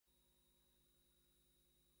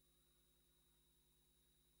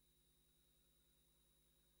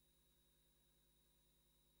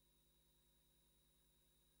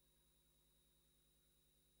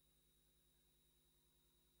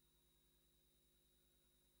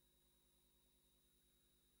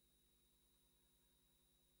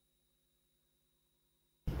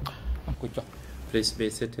Please be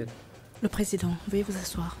seated. Le président, veuillez vous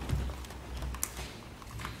asseoir.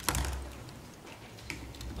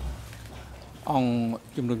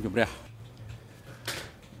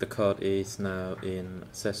 The court is now in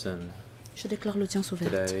session. Je déclare l'audience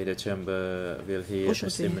ouverte. Today, the chamber will hear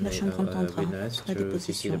Aujourd'hui, la testimony Chambre of a entendra witness la through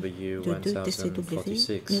déposition CCW de 2 TCW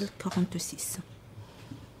 1046. 1046.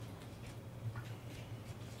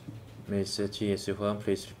 Mr. Chia Suhuang,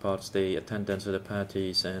 please report the attendance of the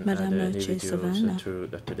parties and Madame other Chia individuals Suhuang, through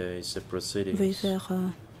today's Veuillez proceedings. faire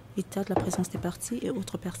état de la présence des parties et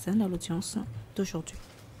autres personnes à l'audience d'aujourd'hui.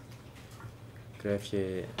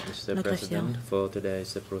 Greffier, Mr. Le President, greffier. for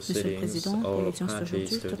today's Monsieur le proceedings, Président, pour all l'audience parties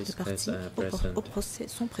d'aujourd'hui, to toutes les discuss parties are au present. procès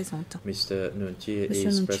sont présentes. Mr. Nunchi Monsieur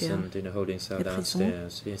is Nunchia present in the holding cell est présent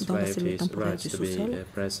downstairs. He has dans la waived cellule his temporaire rights du to be sous-sol.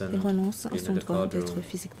 present Il renonce à in son the droit d'être courtroom.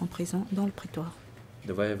 physiquement présent dans le prétoire.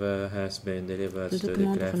 The waiver has been delivered Le to the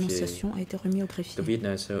document de greffier. renonciation a été remis au The greffier.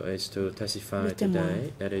 witness who is to Le testify témoin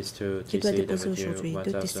today, that is to qui doit déposer TCW aujourd'hui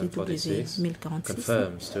de TCW 1046, 1046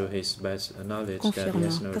 confirms to his best knowledge that he confirme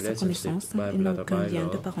has no qu'à sa relationship connaissance, by il n'a blood or aucun by lien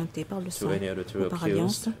de law parenté par le to sang any other two ou par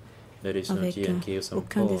alliance accused, that is not avec IENG or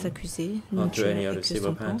aucun des Phan, accusés, or non to any et other que civil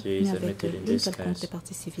son camp, parties mais avec admitted in une this quelconque des case.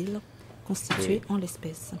 parties civiles constituées en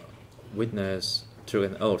l'espèce. Witness through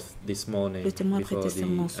an oath this morning Le témoin a before prêté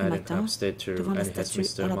serment ce the matin Ireland statue, devant and la he has statue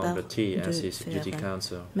Mr. à la barre Mambrati as de his duty fer.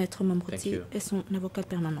 counsel. Maître Thank Mambroti you. est son avocat de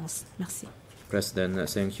permanence. Merci. President,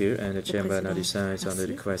 thank you, and the chamber now Président, decides on the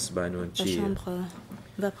merci. request by La Nunchi. Chambre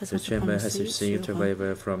va à présent The se chamber has prononcer received a sur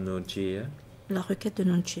waiver from Nunchi la requête de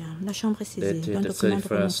Nunchia. La Chambre est saisie dated d'un the document de 31st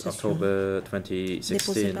renonciation October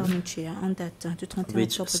déposé 2016, par Nunchia en date du 31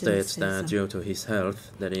 which octobre states that 2016, due to his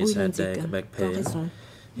health, that où is il headache, indique back qu'en pain, raison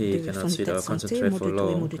he de cannot son sit état de or santé, concentrate maux for de dos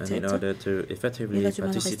et maux long, de and in tête, order to il effectively a du mal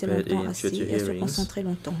à rester participate longtemps in future assis et à se hearings, concentrer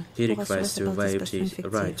longtemps. he Pour assurer requests sa to waive participation his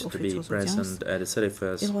effective right aux to be futures present audiences, at the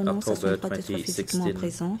 31st il renonce à son October droit d'être physiquement 2016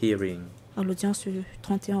 présent hearing. à l'audience du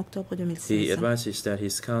 31 octobre He 2016. advises that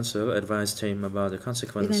his counsel advised him about the Il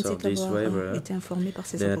consequence of indique this avoir waiver, été informé par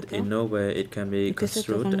ses that avocats in no way it can be que cette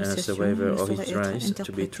construed as a renonciation waiver ne of saurait his être rights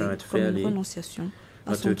to be interprétée tried comme une fairly, renonciation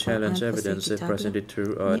à not son to droit à un challenge procès evidence if équitable, presented to or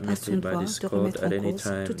ni à son admitted by droit this de court remettre at en any cause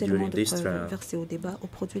time tout élément during de this preuve trial. versé au débat au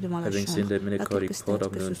produit devant la Having seen Chambre, the à medical quelque report stade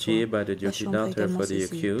of que ce Nunchi soit. by the La duty Chambre est doctor également for the saisie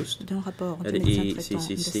accused d'un rapport at du the médecin traitant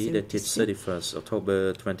de ECCC dated CEPC 31st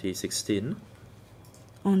October 2016,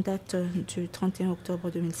 en date du 31 octobre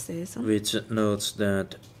 2016, which notes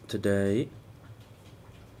that today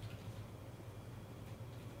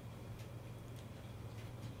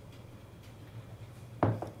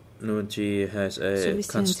Nunchi has a Celui-ci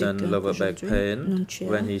constant indique lower back qu'aujourd'hui, pain Nunchia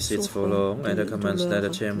when he sits for souffre long, and de recommends that the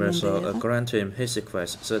douleurs chamber shall lombaires grant him his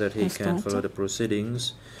request so that he can constantes follow the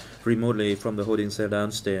proceedings remotely from the holding cell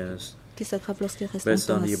downstairs. qui s'aggrave lorsqu'il reste Based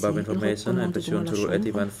longtemps on the assis. above Il information and recommande devant pursuant la to Rule Chambre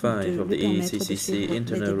 81.5 de of the lui permettre de ECCC suivre les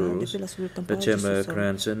internal débats rules, depuis la cellule the temporaire du chamber sous-sol.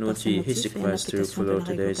 grants Par ce Nunchi his motif et en request to application de follow la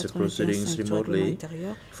règle today's 81.5 proceedings du règlement remotely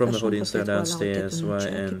intérieur, from la the Chambre holding cell prévoit la requête de downstairs Nunchia via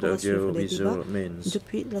qui an pourra suivre les débats audiovisual means.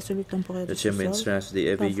 depuis la cellule temporaire The du chamber sous-sol instructs the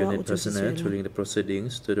AV par voie unit personnel to audiovisuelle. link the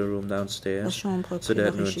proceedings to the room La downstairs Chambre so prie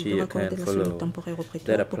la that régie de Nunchi raccorder can la cellule follow. temporaire au That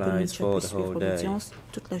prétoire pour que applies Nunchia for puisse the whole suivre day. l'audience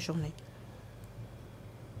toute la journée.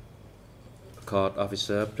 Court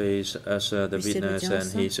officer, please usher the Huissier witness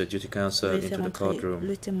d'audience, and his duty counsel veuillez into faire the entrer courtroom.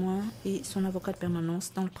 le témoin et son avocat de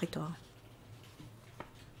permanence dans le prétoire.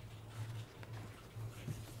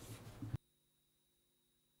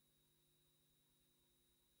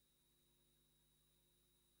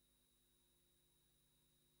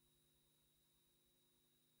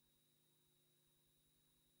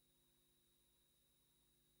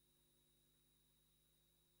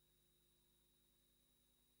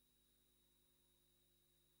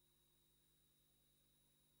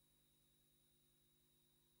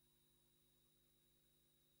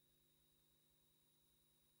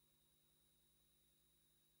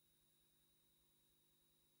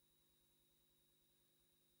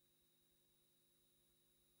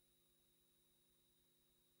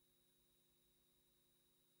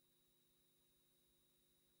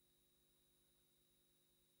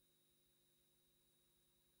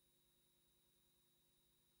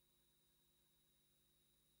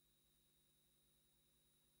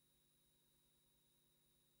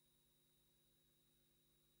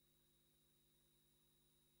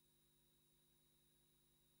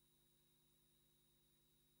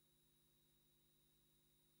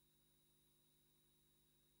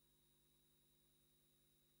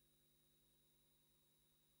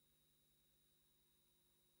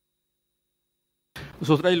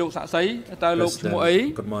 President,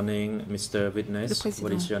 good morning, Mr. Le Witness. What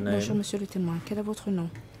président, is your name? bonjour monsieur le témoin, quel est votre nom?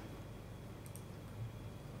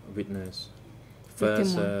 Witness. Le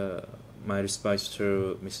First, témoin. My respects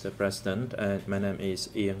to Mr. President, and my name is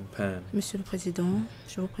IENG Phan. Monsieur le Président,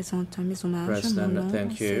 je vous présente mes hommages. President, Mon nom,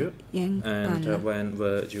 thank c'est you. IENG And Phan. when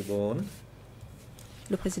were you born?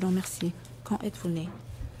 Le Président, merci. Quand êtes-vous né?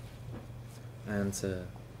 And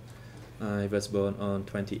I was born on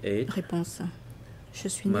 28 Réponse. Je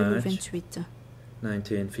suis né le March 28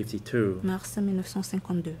 1952. mars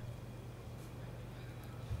 1952.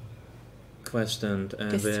 Question,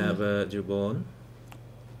 and Question. where were you born?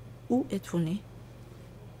 Où êtes-vous né?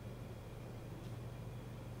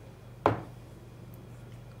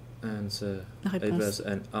 And it Réponse. was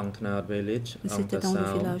an Angtnad village, C'était dans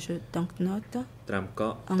le village d'Angtnot,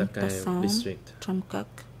 Tramkok, Takeo Angtasam, district. Chamkak,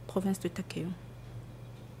 province de Takeo.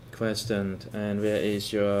 Question, and where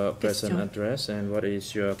is your present Question. address and what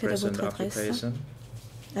is your Quelle est present votre adresse occupation?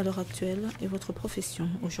 À l'heure actuelle et votre profession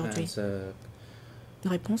aujourd'hui? And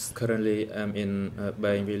Réponse. currently I'm in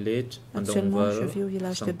Bain village, Actuellement, je vis au Andongwal,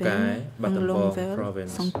 village de Songkai, Ben, Battambang Anglongvel,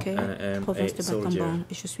 province, Songkai, and I am province a de soldier. Battambang,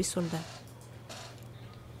 et je suis soldat.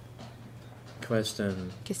 Question,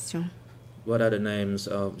 Question. what are the names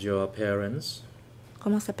of your parents?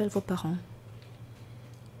 Comment s'appellent vos parents?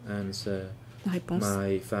 And Réponse.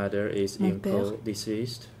 my father is Mon Impo, père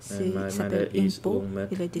deceased, and Il my mother s'appelle is Impo, Ungmet,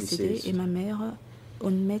 il est décédé, deceased. et ma mère,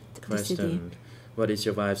 Onmet, décédée. Question, what is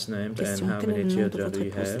your wife's name Question. and how Quel est many le nom de children votre do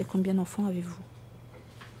you épouse et have? combien d'enfants avez-vous?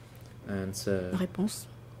 And Réponse.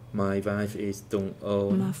 my wife is Tung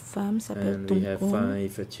On, Ma femme s'appelle and we Tung have On, 5 et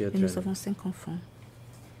nous children. avons 5 enfants.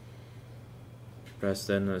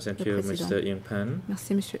 President, thank Le you, Président. Mr. Ying Pan.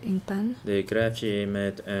 Merci, Monsieur Ingpan. The greffier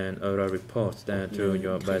made an oral report that to Le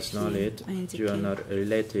your best greffier knowledge, a indiqué you are not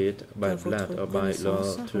related by à blood votre or by law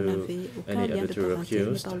connaissance, vous to n'avez aucun any lien of de the two parenté, ni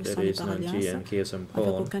accused, par le that sang, ni is par not G alliance, and Kirs and avec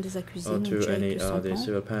Paul, aucun des accusés, or ni to Jay any que of the Sampan,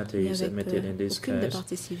 civil ni parties avec admitted in this aucune des case,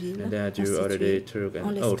 parties civiles and that you already constituées took en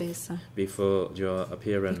an oath l'espèce, before your et que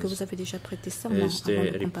appearance. vous avez déjà prêté serment Is avant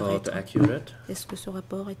the de report comparaître. accurate? Est-ce que ce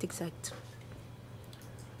rapport est exact?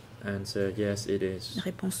 Answer, yes, it is.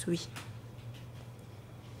 Réponse oui.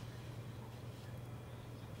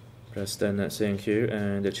 President, thank you,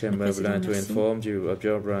 and the Chamber would Président, like to merci. inform you of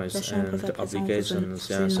your La rights Chambre and va présent vous obligations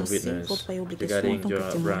as a énoncer vos witness. droits et obligations en Regarding tant your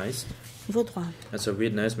que témoin. rights Vos droits. as a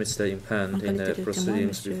witness, Mr. Impant, En in qualité the de témoin, proceedings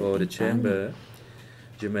Monsieur before the Impant, Chamber,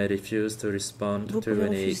 you may refuse to respond vous to pouvez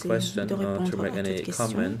any refuser question de or to répondre make à toute any question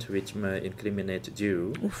comment which may incriminate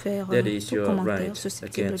you. ou faire That is tout your commentaire right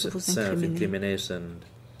susceptible de against vous incriminer. self-incrimination.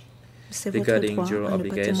 C'est votre Regarding droit your à ne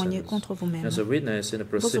pas témoigner obligations contre vous-même. as a witness in the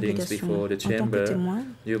Vos proceedings obligations before the en tant que Chamber, témoin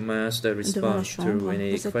you must devant la respond Chambre, to any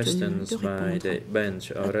vous êtes tenu questions de by répondre the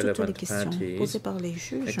bench or à toutes les relevant questions posées parties, par les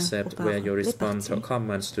juges ou except par where your les response or parties,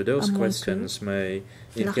 comments to à those moins que questions may la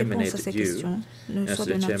réponse à incriminate ces you, questions ne as soit the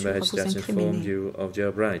de nature Chamber à has vous just informed incriminer. you of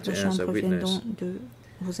your right La as a Chambre vient witness. donc de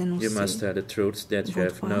vous You must énoncer tell the truth that you vos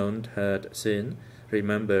have droits. known, heard, seen,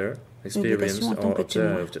 remember, experienced, L'obligation en tant or que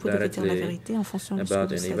témoin. observed Vous devez dire la directly vérité en fonction de ce que about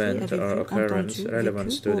vous an savez, event avez or vu, occurrence entendu, relevant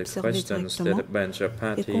vécu to ou the observé questions that directement, the bench or et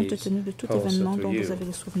compte parties tenu de tout pose événement to dont you. vous avez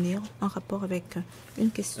le souvenir en rapport avec une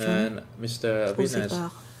question And Mr. posée Witness,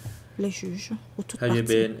 par les juges ou toute have you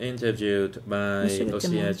partie. been interviewed by Monsieur le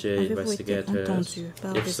témoin, OCIJ avez-vous été investigators? entendu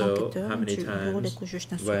par If des so, enquêteurs how many du bureau des times, juges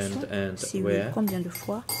when, d'instruction? and Si oui, where? combien de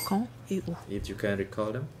fois, quand et où? If you can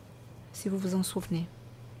recall them. Si vous vous en souvenez.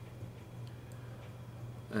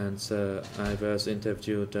 And I was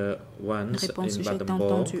interviewed once Réponse, in j'ai été Battambang,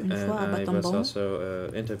 entendu une fois à and I was Battambang, also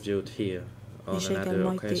interviewed here on et j'ai another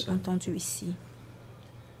également été occasion. entendu ici,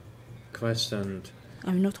 Questioned.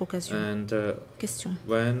 à une autre occasion. And Question.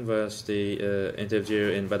 when was the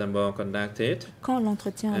interview in Battambang conducted? Quand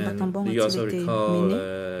l'entretien à And Battambang do you also a-t-il été recall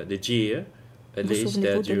mené? the year, at Vous least,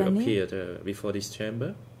 souvenez-vous that de you l'année appeared before this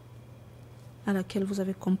chamber? À laquelle vous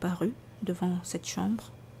avez comparu devant cette chambre?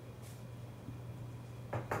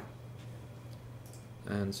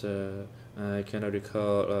 And I cannot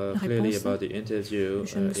recall clearly Réponse, about the interview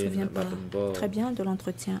je ne me in souviens pas Battambang. très bien de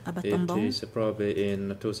l'entretien à It Battambang. is probably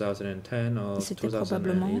in 2010 or C'était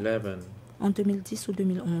probablement 2011. en 2010 ou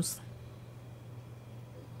 2011.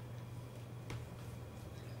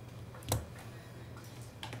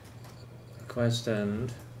 Question.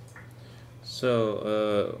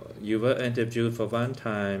 So you were interviewed for one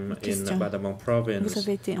time in Question. Battambang Vous province.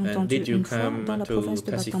 avez été And entendu did you une fois come dans la to province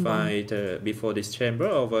de Battambang. testify before this chamber,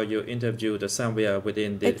 or were you interviewed somewhere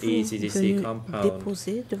within the Êtes-vous ECDC venu compound?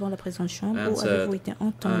 déposer devant la présente chambre ou Answered, avez-vous été I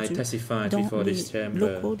entendu testified dans before les this chamber,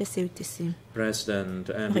 locaux des CETC? President,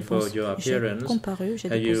 and before Réponse, your j'ai appearance, comparu, j'ai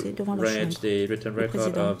have déposé you devant la read chambre. the written Le record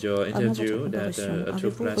Président, of your avant votre interview that comparution, took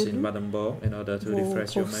avez-vous place in relu Battambang in order to vos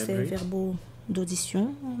refresh your memory? procès-verbaux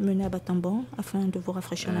d'audition menés à Battambang afin de vous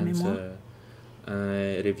rafraîchir la And mémoire?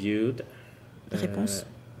 I reviewed Réponse.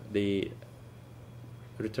 the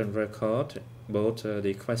written record, both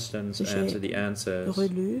the questions and the answers.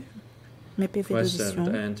 Relu mes PV d'audition.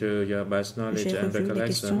 And to your best knowledge J'ai and revu les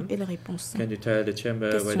questions recollection, et les réponses. can you tell the chamber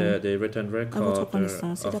whether the written record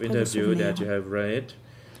of interview that you have read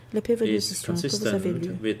les PV is d'audition que vous avez consistent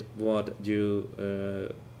lus with what you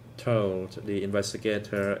told the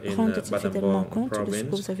investigator in rendent-ils fidèlement Battambang compte de ce que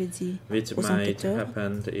province, vous avez dit which aux might enquêteurs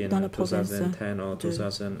happen dans in la province 2010 or de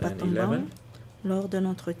 2011? Battambang lors d'un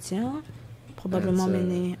entretien probablement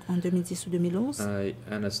mené en 2010 ou 2011? I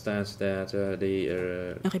understand that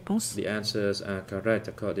Réponse. the answers are correct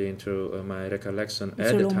according to my recollection at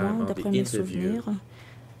the Selon time moi, of d'après the mes interview. souvenirs,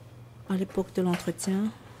 à l'époque de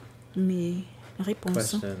l'entretien, mes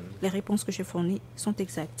réponses, les réponses que j'ai fournies sont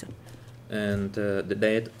exactes. And the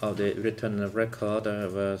date of the written record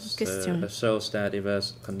shows that it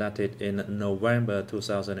was conducted in November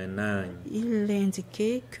 2009. Il est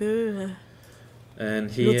indiqué que And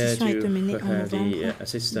here l'audition a été you menée en have the novembre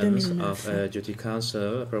assistance 2009. of duty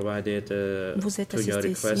counsel provided Vous êtes to your assisté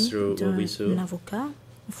request ici through d'un WISU. avocat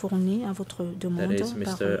fourni à votre That demande is par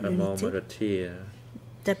Mr. Amor l'unité Maratir.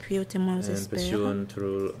 d'appui aux témoins aux And experts pursuant to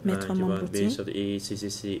Rule Maître 91 bis Mamboudi, of the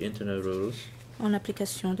ECCC internal rules, en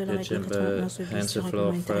application de la the règle chamber 91 bis hands du the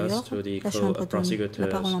floor règlement intérieur. first to the La Chambre donne la co-prosecutors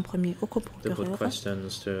parole en premier au to put coprocureur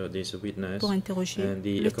questions to this witness, pour interroger and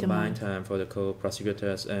the les témoins. combined time for the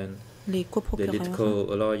co-prosecutors and Les the lead coprocureurs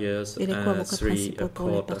co-lawyers et les and co-avocats 3 principaux pour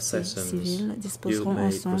les court parties sessions. civiles You disposeront may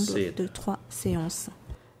ensemble proceed. de 3 séances.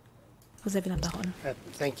 Vous avez la parole.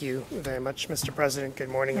 Thank you very much, Mr. President. Good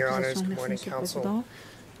morning, Your Honors. Good morning, Merci, Monsieur le Counsel. Président.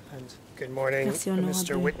 And good morning, Merci, Mr.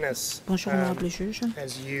 honorable. Witness. Bonjour, honorable juge.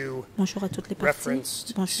 As you Bonjour à toutes les parties.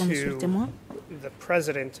 referenced Bonjour, monsieur le to témoin. the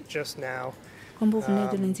President just now, Comme vous venez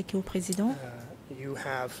de l'indiquer au président, you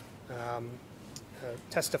have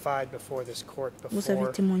testified before this court vous avez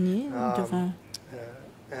before, témoigné devant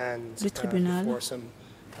and le tribunal before some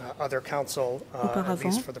other counsel, at auparavant.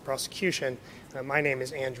 least for the prosecution. My name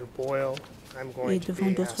is Andrew Boyle. I'm et going to devant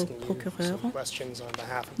be d'autres asking you procureurs. some questions on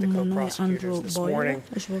behalf of the Mon nom est Andrew co-prosecutors this Boyle. morning.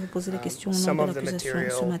 Je vais vous poser la question au nom Some de of the l'accusation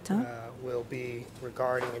ce material matin. will be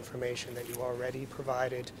regarding information that you already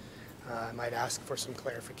provided. I might ask for some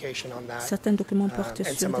clarification on that. Certains documents portent and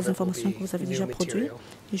sur some of des it will informations be que vous avez new déjà produites. material.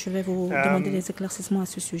 Et je vais vous demander des éclaircissements à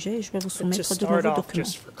ce sujet et je vais vous To soumettre de start nouveaux off, documents.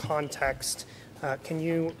 just for context, can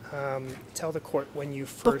you tell the court when you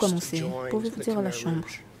Pour first commencer, joined pouvez-vous the dire à la Khmer Chambre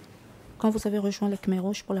Rouge? quand vous avez rejoint le Khmer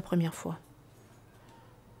Rouge pour la première fois?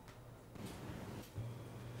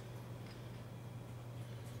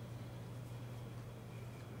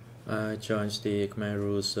 I joined the Khmer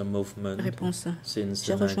Rouge movement Réponse. since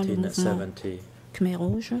J'ai rejoint le mouvement 1970. Khmer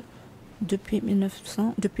Rouge depuis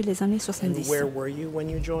les années And 70. where were you when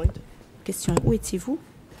you joined? Question, où étiez-vous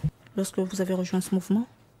lorsque vous avez rejoint ce mouvement?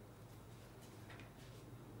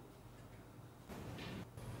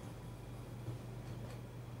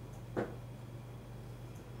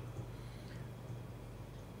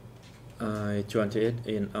 I joined it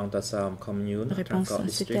in Antasam commune, Réponse, Trangkot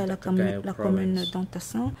c'était à district, la Takeo commune province.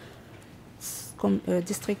 d'Antassan,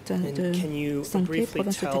 district And de can you Sankei, briefly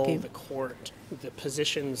province de tell Takeo. the court the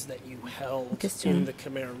positions that you held Question. in the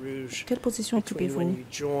Khmer Rouge Quelle position between when occupez-vous you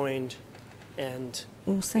joined and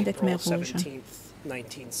au sein des Khmer April Rouges 17th,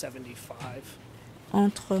 1975?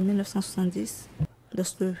 entre 1970,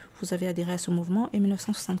 lorsque vous avez adhéré à ce mouvement, et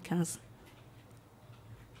 1975?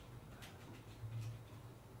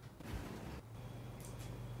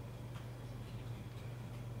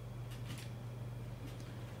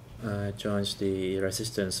 I joined the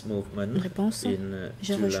resistance movement Réponse, in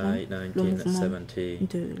j'ai rejoint July le mouvement 1970.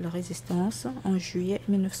 de la résistance en juillet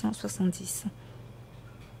 1970.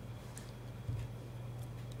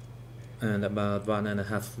 And about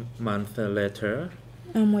 1.5 months later,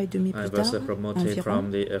 Un mois et demi I plus was tard, promoted environ,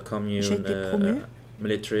 from the j'ai été promu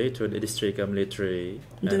military to the district military.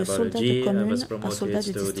 de And about a soldat de year, I commune was à promoted soldat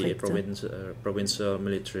de to the district. provincial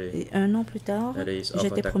military. Et un an plus tard, That is j'ai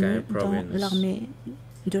of été Takeo promu dans province. l'armée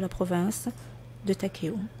de la province de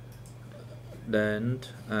Takeo. Then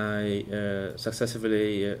I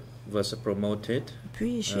successfully was promoted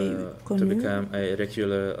Puis j'ai to connu become a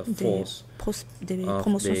regular force des of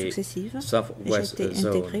promotions the successives. Southwest J'ai été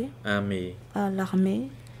Zone intégré Army. à l'armée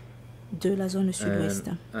de la zone sud-ouest.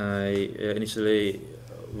 And I initially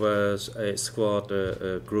was a squad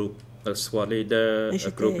group a squad leader,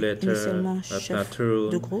 a group leader, a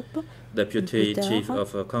platoon, deputy chief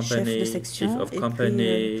of a company, chief of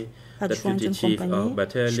company, deputy chief of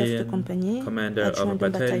battalion, commander of a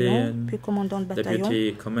battalion,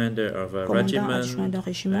 deputy commander of a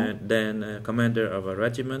regiment, and then commander of a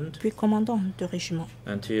regiment, puis commandant de régiment.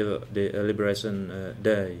 Until the liberation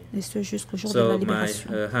day. Et ce jusqu'au jour de la libération.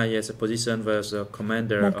 My highest position was a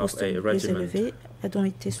commander Mon poste of a le plus regiment. élevé a donc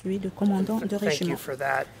été celui de commandant de Thank régiment. you for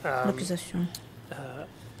that. L'accusation.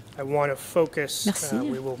 I want to focus. Merci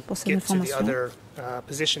We will pour cette get to the information. other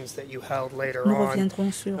positions that you held later Nous on.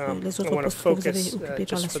 reviendrons sur les I autres want to postes que vous avez focus occupés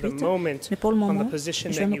par la just for the suite. moment Mais pour le on the moment,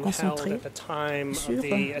 position je that vais me you held concentrer at the time sur of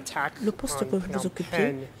the attack le poste que on vous Phnom occupiez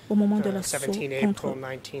Penh, au moment de l'assaut 17 contre April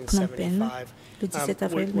Phnom Penh, 1975. le 17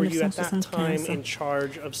 avril Were you at that time 1975. in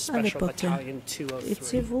charge of À Special l'époque, Battalion 203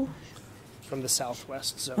 étiez-vous from the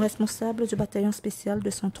Southwest Zone? responsable du bataillon spécial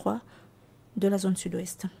 203 de la zone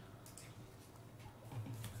sud-ouest?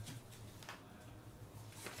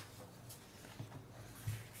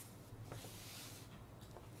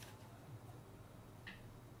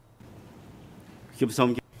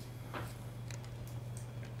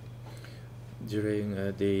 During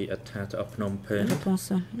the attack of Phnom Penh,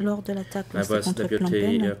 Réponse. Lors de l'attaque I was contre Phnom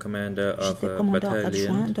deputy Penh, commander of j'étais a commandant adjoint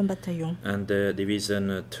battalion d'un bataillon and the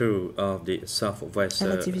Division 2 of the Southwest à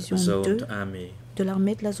la division Zone 2 Army. de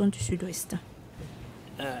l'armée de la zone du sud-ouest.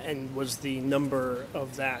 And was the number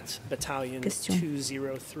of that battalion Question.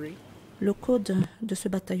 203? Le code de ce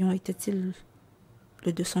bataillon était-il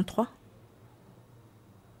le 203?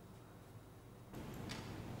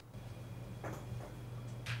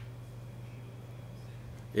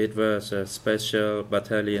 It was a special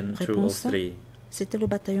battalion Réponse. 203. C'était le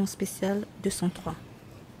bataillon spécial 203.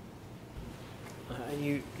 And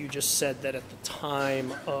you just said that at the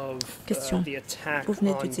time of Question. the attack Vous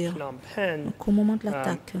venez on de dire Phnom Penh, qu'au moment de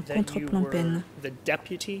l'attaque that contre you Phnom were Penh, the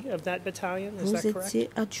deputy of that battalion. Is vous that correct? étiez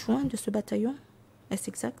adjoint de ce bataillon? Est-ce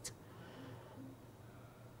exact?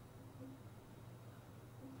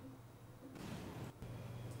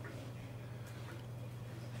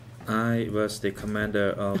 I was the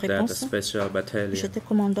commander of that Réponse. special battalion. J'étais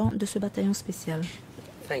commandant de ce bataillon spécial.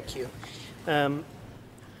 Thank you.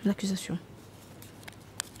 L'accusation.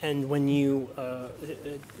 And when you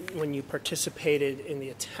participated in the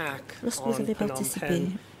attack Lorsque on vous avez Phnom participé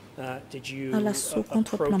Penh, did you à l'assaut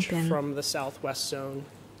contre Phnom approach Penh, from the Southwest Zone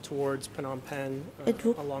towards Phnom Penh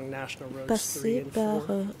êtes-vous along National Roads 3 passé and 4?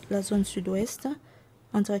 par la zone sud-ouest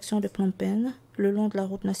en direction de Phnom Penh, le long de la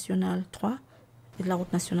route nationale 3 et de la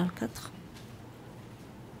route nationale 4?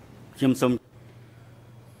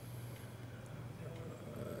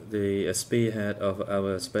 The spearhead of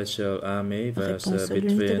our special army was Réponse.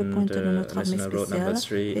 L'unité de between pointe de the notre armée National Road number spéciale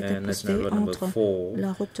 3 était and postée National Road number entre 4.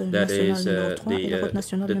 la route That nationale is, numéro 3 et la route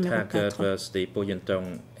nationale the numéro target 4. was the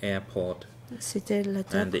Poyentong Airport C'était and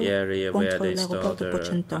l'attaque the area where contre they l'aéroport stored de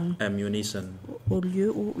Pochentong, ammunition. au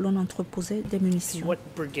lieu où l'on entreposait des munitions. What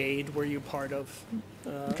brigade were you part of?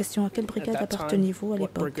 Question, à quelle At brigade that time, appartenez-vous à what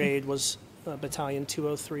l'époque? brigade was Battalion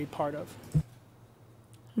 203 part of?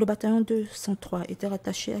 Le bataillon 203 était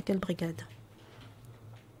rattaché à quelle brigade?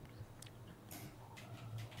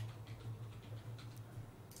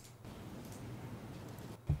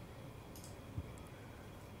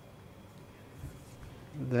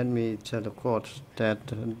 Let me tell the court that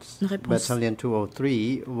Réponse. Battalion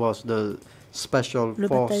 203 was the special Le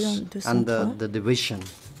force bataillon 203 under the division.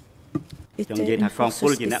 Était une force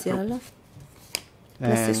spéciale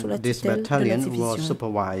placée sous la And this tutelle de la battalion was division.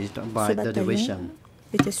 supervised by Ce the bataillon division.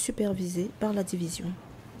 était supervisé par la division.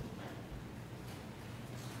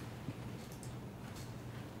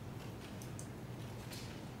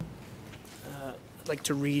 I'd like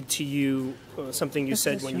to read to you something you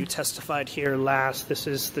said when you testified here last. This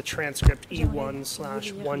is the transcript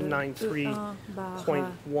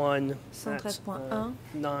E1/193.1 at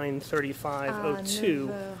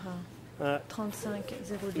 9:35:02.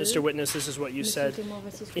 Mr. Witness, this is what you said.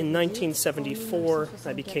 In 1974,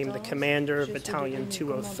 I became the commander of Battalion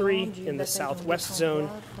 203 in the Southwest Zone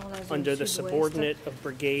under the subordinate of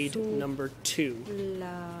Brigade Number 2.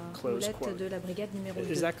 Close quote.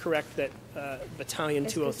 Is that correct that Battalion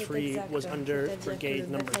 203 was under Brigade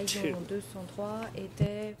Number 2? 203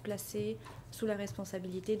 était placé sous la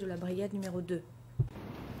responsabilité de la brigade numéro 2.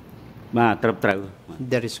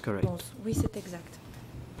 That is correct. Oui, c'est exact.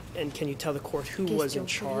 And can you tell the court who was in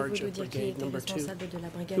charge of Brigade Number 2?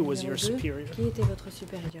 Who was your superior? Qui était votre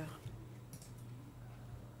supérieur?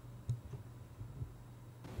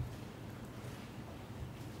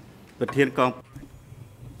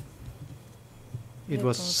 It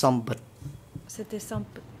was Sambat. C'était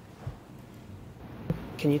simple.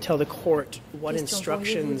 Can you tell the court what Question,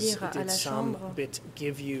 instructions pourriez-vous dire à did la Sam Chambre Bit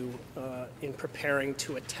give you in preparing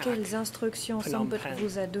to attack quelles instructions Phnom Samput Penh?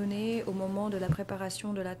 vous a données au moment de la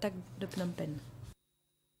préparation de l'attaque de Phnom Penh?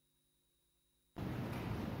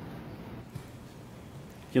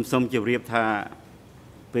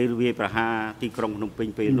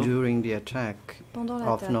 During the attack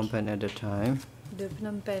of Phnom Penh at the time, de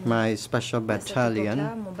Phnom Penh, my special à cette époque-là,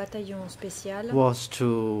 battalion mon bataillon spécial was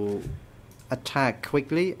to attack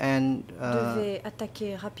quickly and devait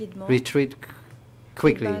attaquer rapidement, retreat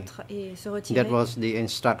quickly. battre et se retirer That was the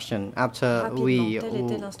instruction. After rapidement. we Telle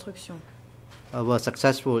était l'instruction. were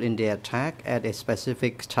successful in the attack at a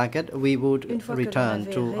specific target, we would Une fois que l'on return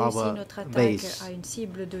avait to réussi our notre attaque base. à une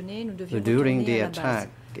cible donnée, nous devions During retourner the à la base. attack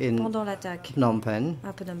in Pendant l'attaque Phnom Penh,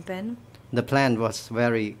 à Phnom Penh, the plan was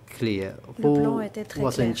very clear. Le plan Who était très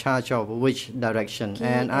was in clair. charge of which direction? qui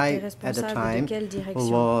And I, était at the responsable time, de quelle direction?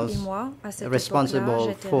 was Et moi, à cette responsible époque-là,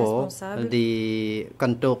 j'étais for responsable the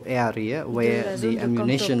Kantok area de where la zone the de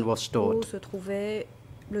ammunition Kantok, was stored. où se trouvait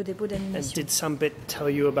le dépôt And d'ammunition. did Sam Bit tell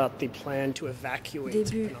you about the plan to evacuate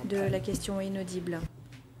Début Phnom de Penh? la question inaudible.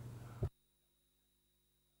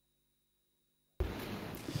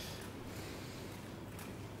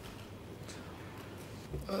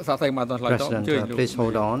 President, please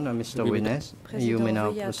hold on, Mr. Witness. You Président, may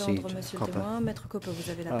now veuillez proceed. attendre, Monsieur le Copper. témoin. Maître Coppe, vous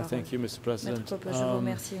avez la parole. Thank you, Mr. President. Maître Coppe, je vous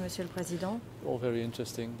remercie, Monsieur le Président. All very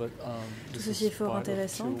interesting, but, Tout this ceci is est fort part of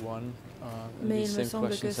intéressant, Tier 1, and mais these il me same semble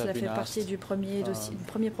que questions cela have fait been partie asked, du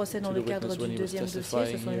premier procès dans to le the cadre witness when du he was deuxième dossier. Ce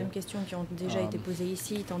testifying sont les mêmes here. questions qui ont déjà été posées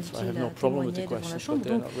ici, tandis So I qu'il have a no problem with témoigné the devant la questions, Chambre. but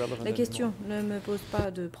they're Donc, not relevant la question anymore. ne me pose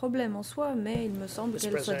pas de problème en soi, mais il me semble Mr.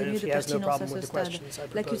 qu'elle soit President, dénuée if de he has no pertinence à problem ce with the stade. questions, I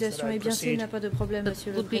propose L'accusation that I est bien s'il n'a proceed. pas de problème,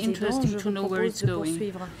 Monsieur le would be Président. interesting Je to vous know where propose it's de going.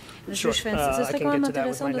 poursuivre. Sure. Juge Fentz, ce I serait can quand même get to that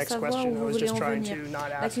with intéressant my de next savoir question. où I vous was voulez just en trying venir. to not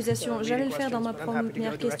ask L'accusation, j'allais leading le faire dans ma questions, but I'm happy to go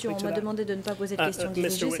première question. directly On to m'a that. demandé de ne pas poser de questions Mr.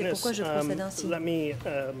 dirigées, c'est Witness, pourquoi je procède ainsi. let me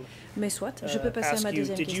Mais soit, je peux passer à ask ma you,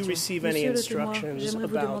 deuxième did you question. receive any Monsieur le témoin, instructions j'aimerais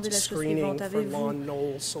vous about demander la chose screening suivante. for Avez-vous Lon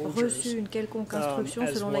Nol soldiers reçu une quelconque instruction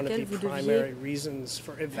as selon one of laquelle the vous primary deviez reasons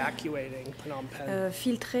for evacuating Phnom Penh?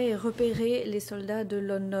 filtrer et repérer les soldats de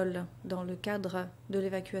Lon Nol dans le cadre de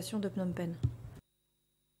l'évacuation de Phnom Penh?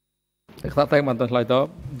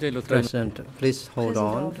 President, please hold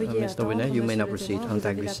Président, on. veuillez Mr. attendre, Winner, you may Monsieur now le proceed. témoin. Vous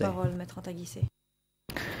avez la Antaguse. parole, Maître Antaguissé.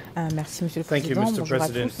 Merci, Monsieur le Thank you, Président. Mr. Bonjour à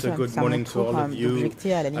President. tous. Good C'est à morning mon to tour all of you.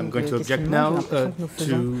 d'objecter à la I'm ligne going de to object questionnement. now J'ai l'impression que nous faisons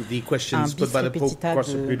to the un questions bis put by the repetita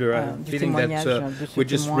prosecutor. I'm du feeling that témoignage de ce we're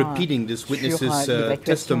just témoin repeating this sur witness's l'évacuation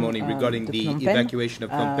testimony regarding de the Phnom Penh. evacuation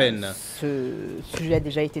of Phnom Penh. Ce sujet a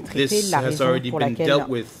déjà été traité. This La has raison already pour been laquelle dealt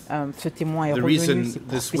with. ce témoin est The revenu, reason c'est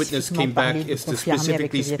pour this witness spécifiquement came parler back de is to conflit armé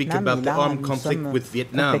avec le specifically speak Vietnam. about Et the là, armed nous conflict sommes with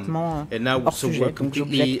Vietnam. complètement And now, hors so sujet. we're Donc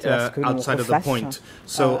completely j'objecte à ce que l'on outside of the refasse point.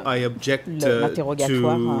 So I object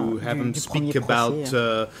l'interrogatoire to have him du speak premier about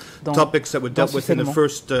procès topics that were dealt ce with in the segment.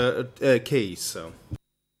 first case.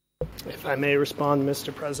 If I may respond,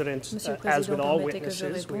 Mr. President, Monsieur le as with Président, all permettez que je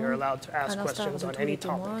witnesses, we are réponde. allowed to À ask l'instar questions de on tous any les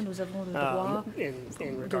témoins, topic. nous avons le droit, In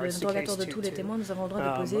de regards to l'interrogatoire case de tous les 2-2. témoins, nous avons le droit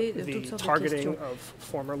de poser toutes The sortes de targeting questions. of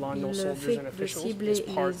former Lon Nol Le soldiers fait and de officials cibler is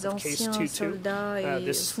part les of case anciens 2-2. soldats et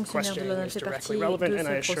This fonctionnaires de questioning l'ONU is fait partie directly relevant, de and I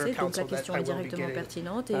ce assure procès, donc la counsel that question I est will be directement getting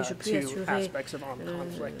pertinente et je puis to assurer aspects of armed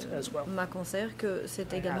conflict as well. ma conseillère que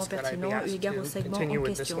c'est I également ask that I be pertinent eu asked égard to au segment continue en with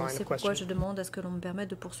this question. line of C'est pourquoi je questioning. demande à ce que l'on me permette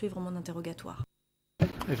de poursuivre mon interrogatoire.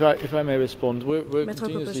 If I may respond, we're Maître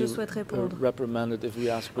Coppe, je continuously souhaite répondre. reprimanded if we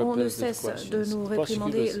ask On ne repetitive cesse questions. de nous The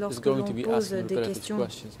réprimander prosecutor is lorsque going l'on to be pose asking des repetitive questions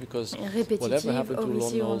questions because whatever répétitives. happened to Or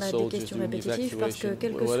ici, Lon on Nol a des soldiers questions during the répétitives parce que evacuation,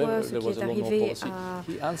 quel que whatever soit ce there qui was est a Lon Nol arrivé policy, à,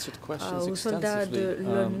 he answered questions aux soldats de extensively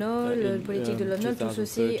Lon Nol, le politique de Lon Nol, tout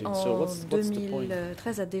ceci 2013. en So what's the point?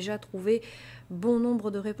 2013 a déjà trouvé bon nombre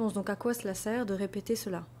de réponses. Donc à quoi cela sert de répéter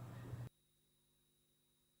cela?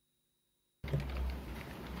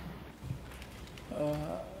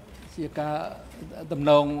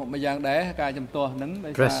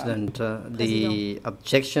 President, the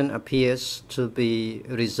objection appears to be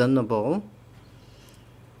reasonable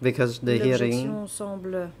because the hearing L'objection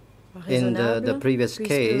semble in the raisonnable previous puisque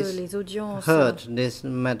case les audiences heard this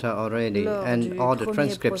matter already, lors and du all the premier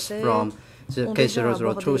transcripts procès from the ont case déjà abordé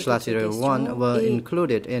 002/01 toutes ces were questions et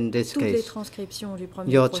included in this toutes les case. transcriptions du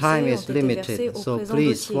premier Your procès time ont is été versées limited, au so présent please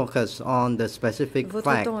dossier. focus on the specific Votre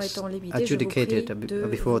temps facts étant limité, je vous adjudicated prie de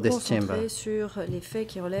before vous this chamber. concentrer sur les faits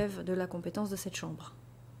qui relèvent de la compétence de cette Chambre.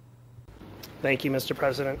 Thank you, Mr.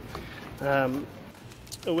 President.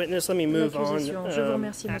 A witness, let me move on. L'accusation. Je vous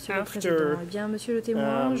remercie, Monsieur le Président. Eh bien, Monsieur le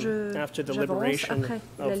témoin, j'avance après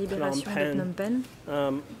la libération de Phnom Penh.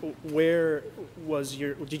 Where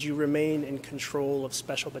did you remain in control of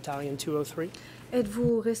Special Battalion 203?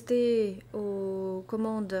 Êtes-vous resté aux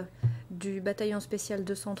commandes du bataillon spécial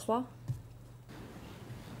 203.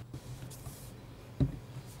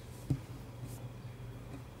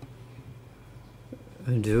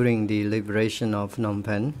 During the liberation of Phnom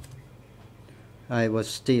Penh, I was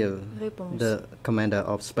still the commander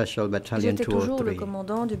of Special Battalion J'étais toujours le 203.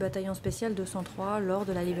 commandant du bataillon spécial 203 lors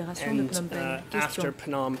de la libération de Phnom Penh. Question. After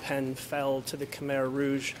Phnom Penh fell to the Khmer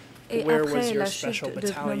Rouge, Et where was après your la special chute de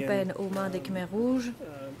Phnom battalion Penh aux mains des Khmer Rouges,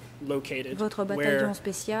 located? votre bataillon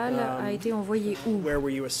spécial a été envoyé où? Where were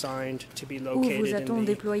you assigned to be Où located vous a-t-on in the,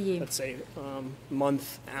 déployé let's say,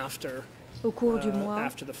 month after au cours du mois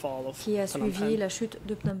after the fall of qui a Phnom suivi Penh? la chute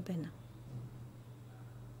de Phnom Penh?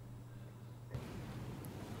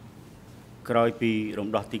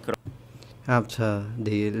 After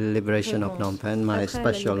the liberation of Phnom Penh, my Après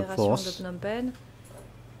special la libération force de Phnom Penh,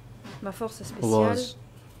 ma force spéciale was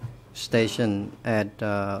stationed at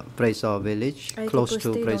Praesor village, a été close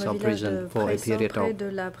to postée dans Praesor le village prison de for a Praesor, period près de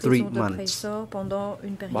of la 3 prison de months. Praesor pendant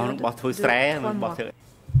une période de 3 mois.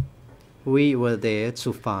 We were there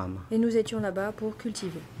to farm. Et nous étions là-bas pour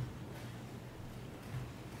cultiver.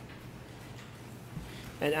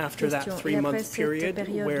 And after that Question. 3 Et après month cette period,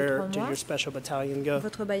 période de where 3 did mois, your special battalion go?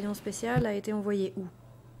 votre bataillon spécial a été envoyé où?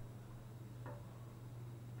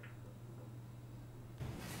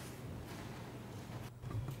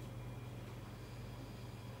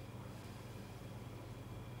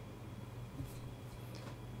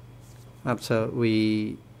 After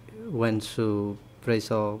we went to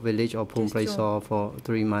Praesor village or Phum Praesor for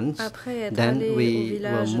 3 months, Après être then allé au we were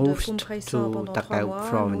village de moved Phum Praesor to pendant 3 Takeo mois, nous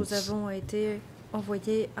province. avons été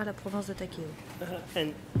envoyés à la province de Takeo.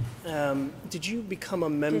 And did you become a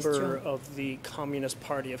member Question. of the Communist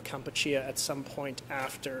Party of Kampuchea at some point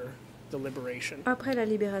after the liberation? Après la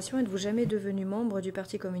libération, êtes-vous jamais devenu membre du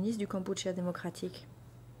Parti communiste du Kampuchea démocratique?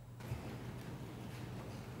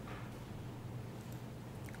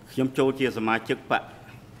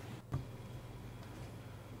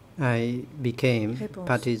 I became Réponse.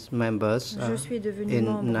 party's members Je suis devenu in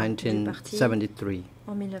membre du parti 1973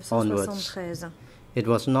 en onwards. 1973. It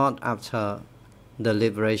was not after the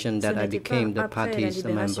liberation Ce that I n'était became pas the après la party's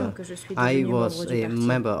libération member. que je suis I devenu was membre du a parti.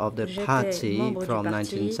 member of the J'étais party membre du from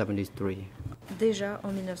parti 1973. déjà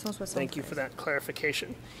en 1973. Thank you for that clarification.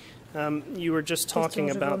 You were just Question, talking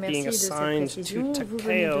je vous about remercie being de cette assigned précision. to Vous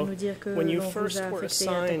venez de Takeo. nous dire que When you l'on vous first a were affecté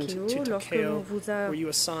à assigned Takeo. to Lorsque l'on Takeo, vous a were you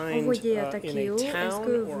assigned envoyé à in a Takeo, est-ce town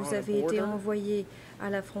que or vous on a avez été border? envoyé à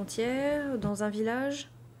la frontière, dans un village?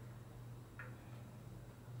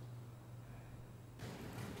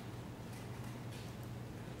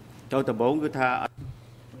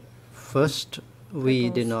 First, we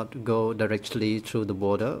Réponse. did not go directly through the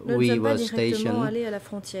border. Nous ne We sommes pas were directement stationed allés à la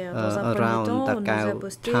frontière. Dans un around premier temps, on nous a Takeo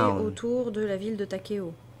postés town. autour de la ville de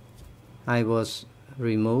Takeo. I was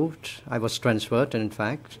removed. I was transferred, in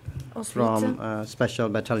fact, Ensuite, from Special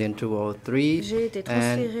Battalion 203 j'ai été and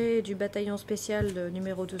transféré du bataillon spécial de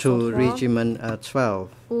numéro to 203 Regiment 12,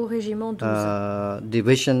 au régiment 12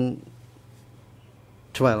 Division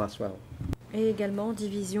 12 as well. et également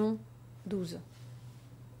division 12.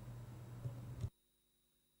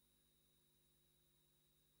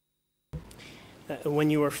 When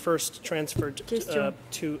you were first transferred Question.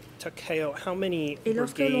 to Takeo, how many Et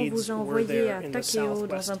lorsque l'on brigades vous a were envoyé there à in the Takeo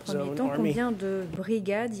dans un Southwest premier Zone temps, Army? combien de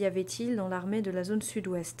brigades y avait-il dans l'armée de la zone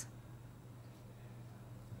sud-ouest?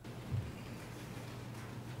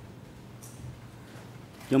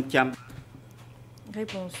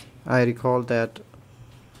 Réponse. I recall that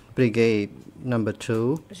brigade number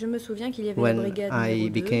 2 Je me souviens qu'il y avait la when brigade I numéro 2.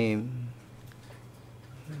 became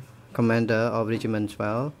commander of Regiment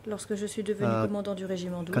 12 Lorsque je suis devenu commandant du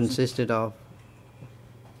régiment 12, consisted of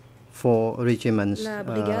 4 regiments, la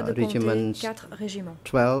brigade comptait regiments 4 régiments.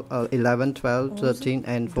 12, 11, 12, 11, 13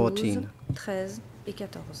 and 14. 12, 13 et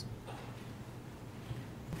 14.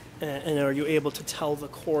 And are you able to tell the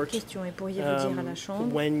court Question, et pourriez-vous dire à la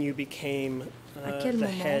Chambre when you became à quel the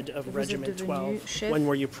moment head of vous êtes Regiment devenu 12? chef When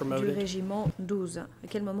were you du promoted? régiment 12? À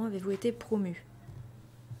quel moment avez-vous été promu?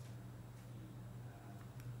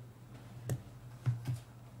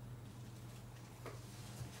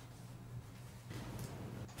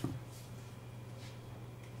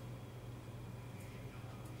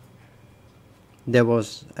 There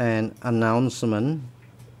was an announcement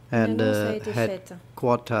at Une annonce a the été faite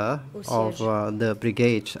headquarter au of siège the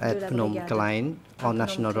brigade at la Phnom brigade Klein à on Phnom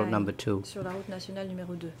National Road Klein, number 2. sur la route nationale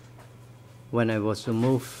numéro 2. When I was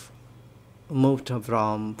moved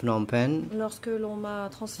from Phnom Penh, Lorsque l'on m'a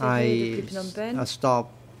transféré I depuis Phnom Penh,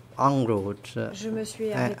 stopped en route. je me suis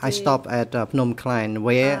I arrêtée stopped at Phnom Klein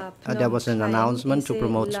where à there Phnom was an Klein, announcement et to c'est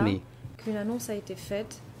promote là me. qu'une annonce a été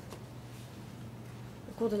faite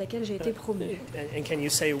cours de laquelle j'ai été promu. And can you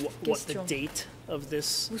say what the date of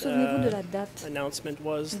this Vous souvenez-vous de la date announcement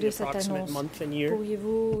was, the de cette approximate annonce? month and year?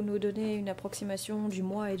 Pourriez-vous nous donner une approximation du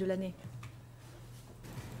mois et de l'année?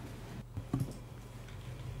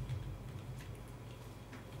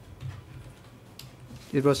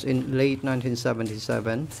 It was in late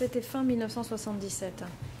 1977. C'était fin 1977.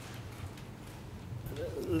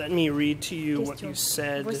 Let me read to you what you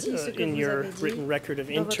said in your written record of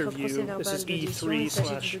interview. This is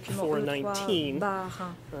E3/419,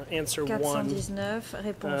 answer 1. 419,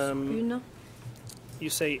 réponse 1. You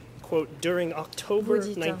say, quote, during October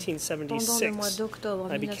 1976,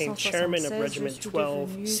 I became chairman of Regiment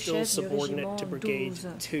 12, still subordinate to Brigade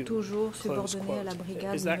 2. Toujours subordonné à la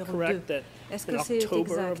brigade Is that numéro 2. correct that Est-ce in que c'est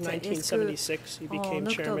October of exact? 1976, you became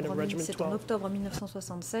chairman of Regiment C'est en 12? octobre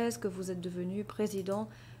 1976 que vous êtes devenu président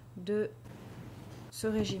de ce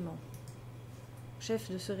régiment, chef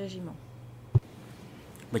de ce régiment.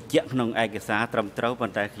 The date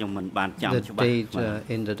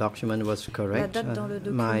in the document was correct.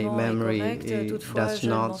 My memory does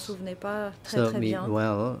not serve me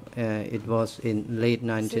well. It was in late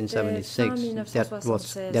 1976.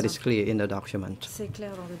 That is clear in the document. C'est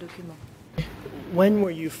clair dans le document. When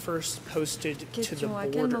were you first posted to the Question, à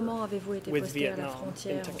quel moment border avez-vous été with posté à la Vietnam in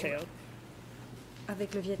frontière Takeo?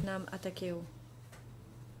 avec le Vietnam à Takeo?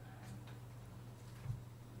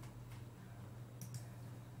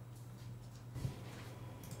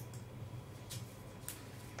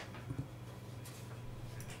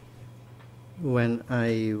 When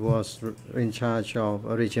I was in charge of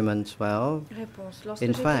Regiment 12,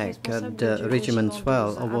 in fact, the Regiment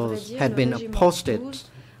 12 had been posted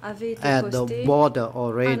at the border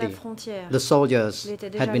already. The soldiers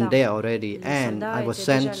had been there already, and I was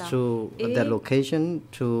sent to that location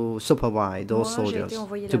to supervise those soldiers,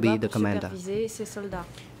 to be the commander.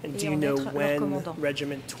 And do you know when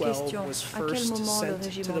Regiment 12 was first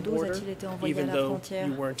sent to the border, even though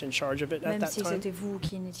you weren't in charge of it at that time?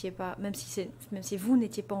 Même si vous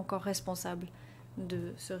n'étiez pas encore responsable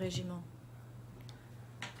de ce régiment.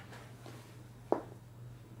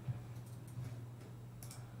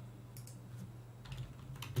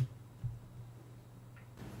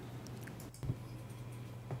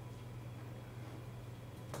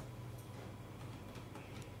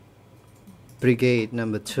 Brigade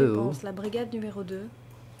number 2 la brigade numéro 2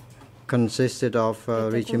 consisted of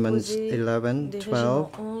regiments 11,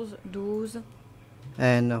 12, 11, 12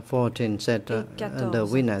 and 14, said the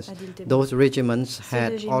winners. Those regiments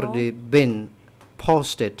had already been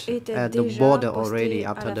posted at the border already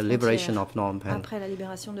after the liberation of Phnom Penh. Après la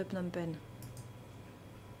libération de Phnom Penh.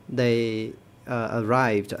 They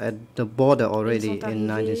arrived at the border already in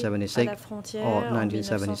 1976 or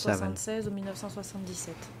 1977. Ou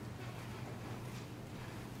 1977.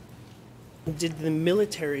 Did the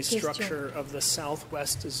military structure of the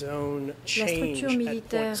southwest zone change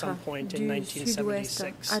at some point in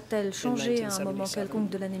 1976? A-t-elle changé à un moment quelconque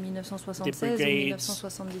de l'année 1976 ou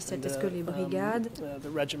 1977? Est-ce que les brigades,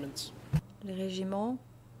 les régiments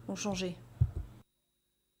ont changé?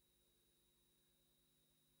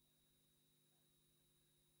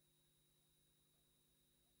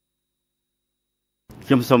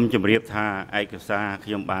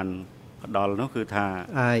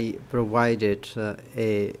 I provided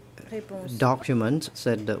a document,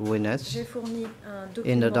 said the winners.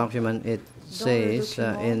 In the document it says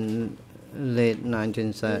in late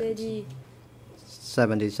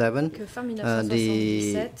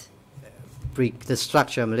 1977 the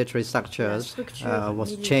structure, military structures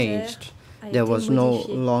was changed. There was no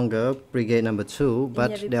longer Brigade number 2,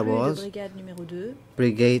 but there was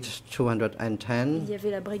Brigade 210,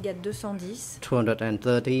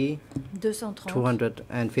 230,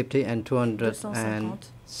 250, and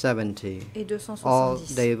 270.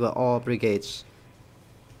 They were all brigades.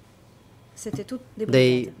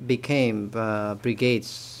 They became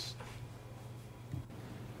brigades.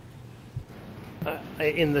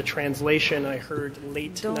 In the translation, I heard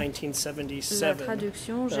late 1977. La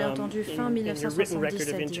traduction, j'ai entendu fin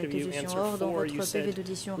 1977. Or, dans votre PV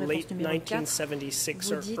d'audition réponse numéro 4, vous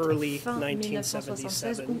dites fin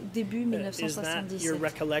 1976 ou début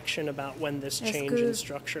 1977. Est-ce que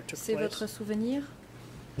c'est votre souvenir?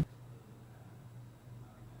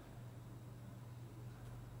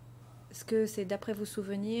 Est-ce que c'est d'après vos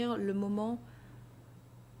souvenirs le moment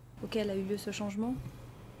auquel a eu lieu ce changement?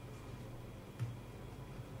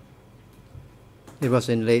 It was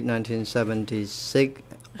in late 1976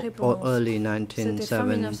 or early C'était fin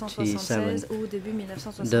 1976 1977. ou début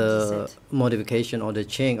 1977. The modification or the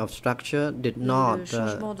change of structure did Le not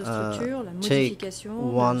changement de structure, la take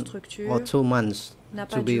modification de 1 structure or 2 months n'a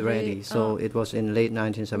pas to be duré ready. So it was in late ou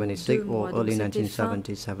 1976 2 or mois. Donc early c'était fin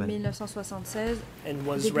 1977. 1976, And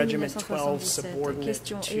was début Regiment 12 1977. subordinate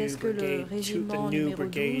Question, to et est-ce que le brigade the régiment new numéro 12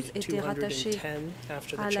 brigade était rattaché 210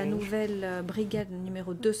 after à the la change? nouvelle brigade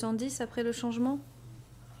numéro 210 après le changement?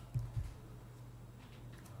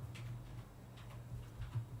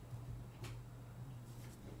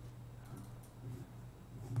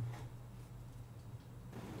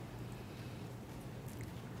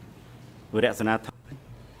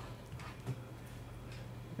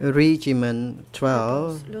 Regiment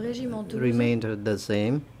 12 Le régiment 12 remained the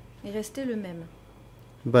same, est resté le même,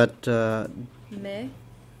 but mais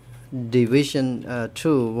Division 2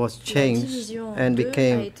 was la changed division and 2 a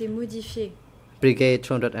became été modifiée. Brigade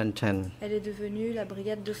 210. Elle est devenue la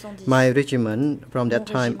brigade 210. My regiment, from that Mon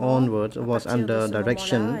time régiment, onwards, à was partir de under ce moment-là,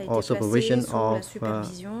 direction a été or placé supervision sous la of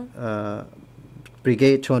supervision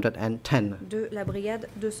Brigade 210. de la brigade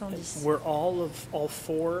 210. Were all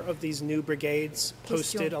 4 of these new brigades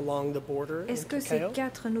posted Question. along the border in Est-ce que ces Cacao?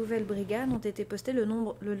 4 nouvelles brigades ont été postées le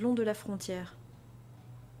long de la frontière?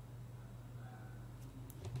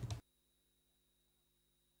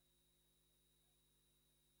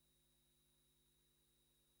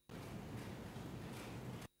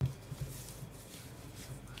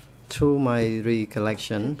 To my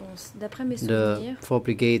recollection, Réponse. D'après mes the souvenirs, 4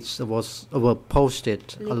 brigades were posted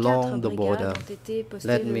les 4 along the brigades border. ont été postées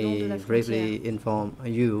Let le long de me la frontière. briefly inform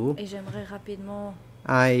you. Et j'aimerais rapidement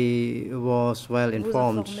I was well vous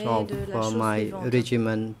informed informer of de la chose my suivante.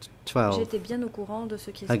 regiment 12. J'étais bien au courant de ce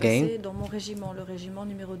qui se Again. passait dans mon régiment, le régiment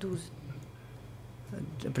numéro 12.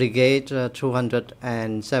 Brigade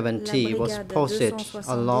 270 was brigade posted 270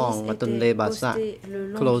 along Matunle était Basa, postée le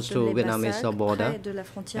long close de to Les Vietnamese Bassac, border, près de la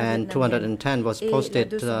frontière and vietnamienne. 210 was Et la posted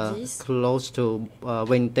 210 close to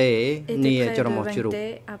Wing Te était near près de Charamochuru.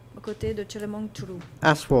 Vingte, à côté de Chelamong-Churu.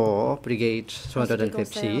 As for Brigade En ce qui 250,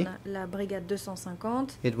 concerne la brigade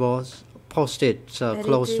 250, it was posted Elle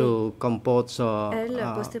close était, to Kampot's elle,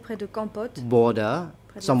 postée près de Kampot, border,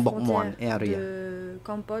 près de la Sambok Mon frontière area. de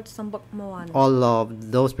Kampot, Sambok Moan. All of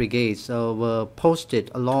those brigades were posted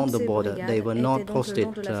along Toutes the ces border. brigades They were étaient not donc le posted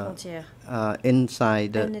long de la frontière.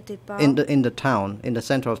 inside Elles n'étaient pas in the town, in the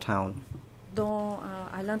central town.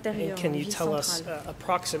 à l'intérieur, And dans can la you ville tell us centrale.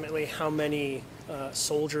 approximately how many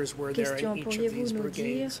soldiers were there Question, in each of pourriez-vous these nous dire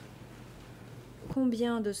brigades?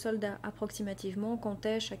 combien de soldats approximativement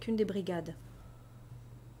comptait chacune des brigades?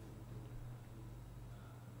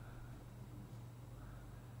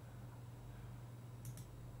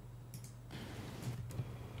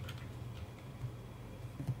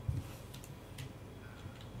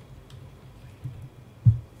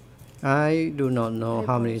 I do not know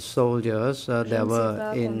how many soldiers there ne sais were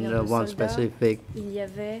pas in combien de one soldats specific Il y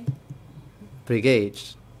avait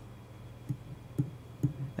brigades.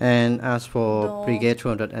 And as for dans Brigade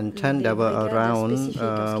 210, des there were brigades around spécifiques.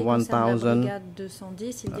 En ce qui concerne la 1,000 brigade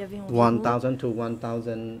 210, il y avait environ 1,000 to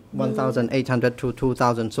 1,800 to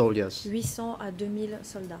 2,000 soldiers. 800 à 2000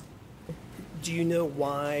 soldats. Do you know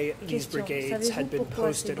why these Question, brigades savez-vous had been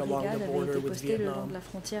pourquoi ces posted along brigades the avaient border été with postées le long Vietnam? de la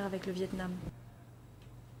frontière avec le Vietnam?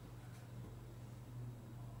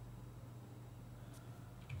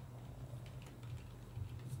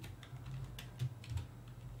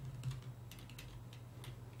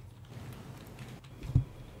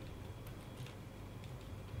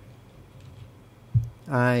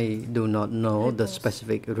 I do not know the Réponse.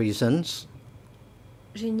 specific reasons.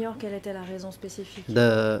 J'ignore quelle était la raison spécifique.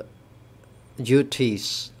 The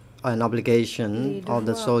duties and obligation Les of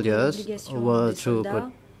the devoirs et soldiers obligations were des to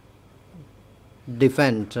soldats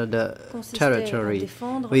defend the consistaient à territory.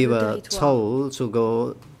 défendre We le were territoire. told to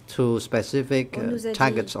go to specific On nous a dit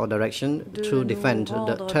targets or direction de to nous defend rendre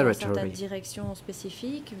the dans certaines territory. directions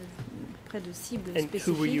spécifiques, près de cibles And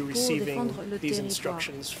who were you spécifiques pour receiving défendre le these territoire.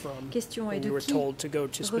 instructions from Question est when you de were qui told to go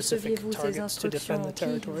to specific receviez-vous ces targets to defend instructions? the Qui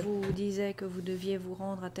territory? vous disait que vous deviez vous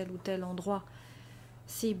rendre à tel ou tel endroit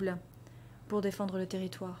cible pour défendre le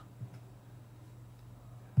territoire?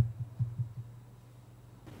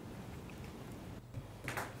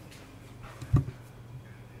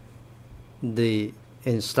 The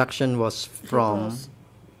instruction was from Réponse.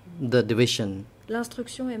 the division,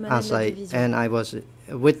 L'instruction émanait de la division. and I was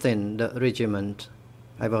within the regiment.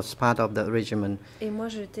 I was part of the regiment. Et moi,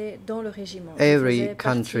 j'étais dans le régiment. Je Every faisais partie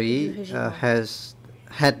country du régiment. has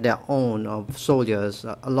had their own soldiers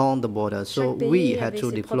along the border, so we had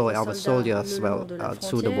to deploy our soldiers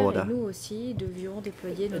through the border. During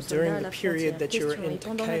the period that you were in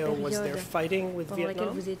Takeo, was there fighting with pendant laquelle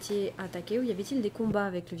Vietnam? vous étiez à Takeo, y avait-il des combats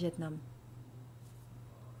avec le Vietnam?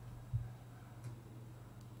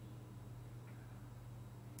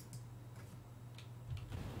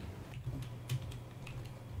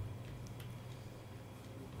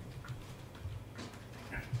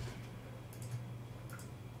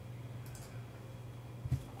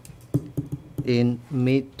 In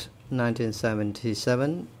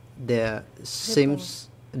mid-1977, there seems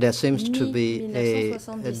to be a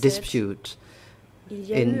dispute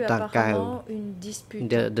in Takeo.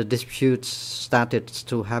 The disputes started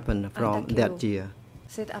to happen from that year.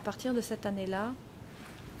 C'est à partir de cette année-là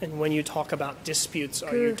And when you talk about disputes,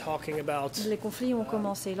 are you talking about les conflits ont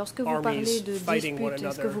commencé. Lorsque vous parlez de disputes,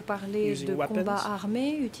 est-ce que vous parlez de combats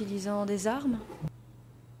armés utilisant des armes?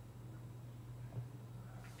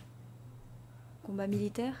 Combat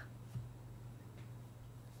militaire?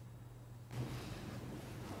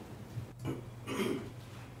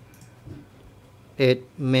 It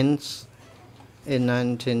means in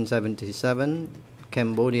 1977,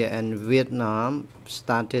 Cambodia and Vietnam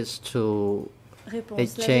started to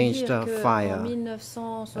exchange fire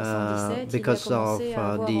because of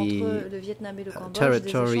the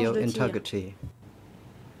territorial integrity.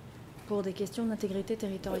 Pour des questions d'intégrité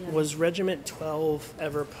territoriale. Was Regiment 12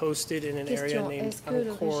 ever posted in an area named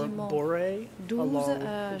Angkor Boré along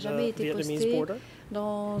the Vietnamese border?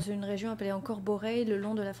 Dans une région appelée Angkor Boré, le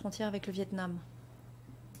long de la frontière avec le Vietnam.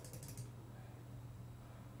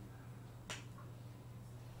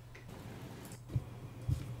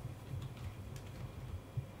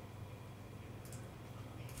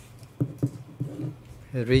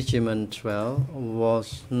 Regiment 12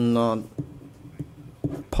 was not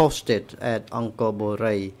posted at Angkor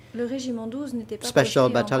Boré. Le régiment 12 n'était pas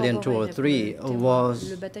Special posté à Battalion Angkor Boré. 203 was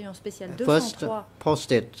Le bataillon spécial first 203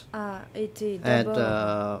 posted a été at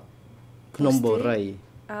d'abord Phnom Boré,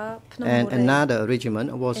 à Phnom and Boré. another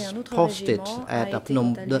regiment was Et un autre posted régiment at a été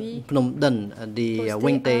Phnom quant à lui Dun, the posté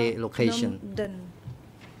Wing Tay à location. Phnom Dun.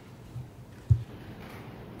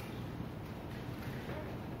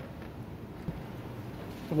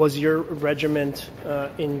 Was your regiment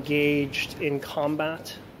engaged in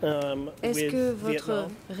combat Est-ce with que votre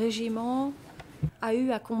Vietnam? régiment a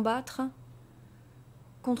eu à combattre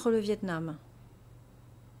contre le Vietnam?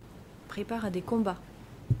 Prépare à des combats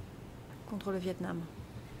contre le Vietnam.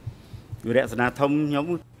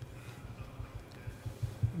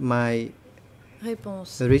 My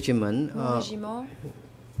Réponse. regiment Mon régiment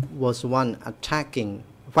was one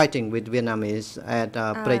fighting with Vietnamese at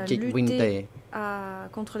Prechik Wing Tay.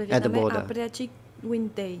 Contre le at the Vietnamais border. à Prechik Wing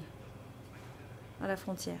Tay, à la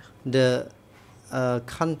frontière. The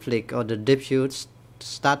conflict or the disputes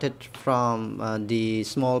started from the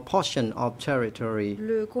small portion of territory.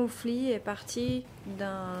 Le conflit est parti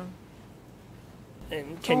d'un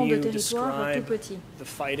And pan can de you territoire tout describe petit. the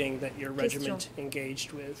fighting that your regiment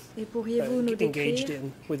engaged with? Et pourriez-vous nous Engaged décrire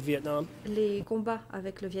in with Vietnam? les combats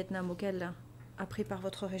avec le Vietnam auxquels a pris part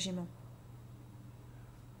votre régiment?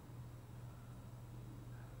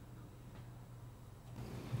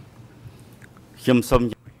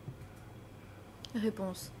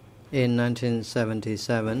 Réponse. In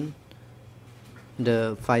 1977,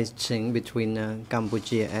 the fighting between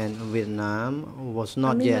Cambodia and Vietnam was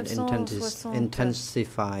not yet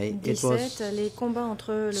intensified. It was les combats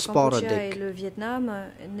entre le Cambodge sporadic. et le Vietnam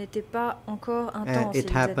n'étaient pas encore intenses. It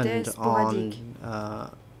Ils happened étaient on sporadiques.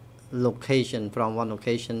 location, from one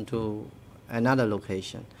location to another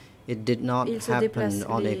location. It did not Ils se happen déplacent.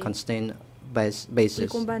 on a Les constant Les basis.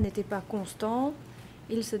 combats n'étaient pas constants.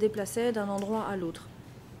 Ils se déplaçaient d'un endroit à l'autre.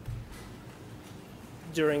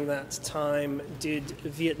 During that time, did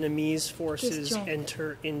Vietnamese forces Question.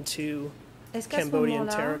 enter into Est-ce qu'à ce Cambodian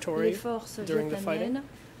moment-là, territory les forces during the fighting? vietnamiennes,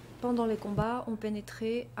 pendant les combats, ont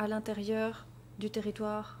pénétré à l'intérieur du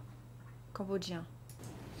territoire cambodgien?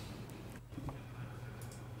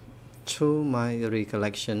 To my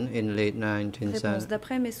recollection, in late Réponse.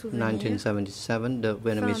 D'après mes souvenirs, 1977, the fin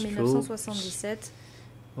Vietnamese troops 1977,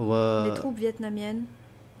 les were troupes vietnamiennes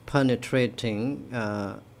penetrating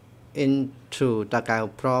into Takeo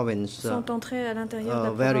province sont entrées à l'intérieur de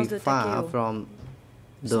la very province de far Takeo, from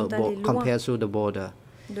the Sont allés loin. compared to the border.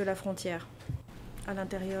 de la frontière, à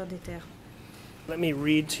l'intérieur des terres. Let me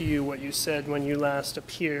read to you what you said when you last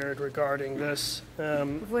appeared regarding this.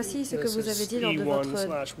 Voici ce que This vous avez is dit lors de votre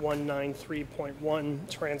E1/193.1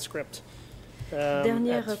 transcript.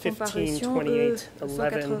 Dernière comparution,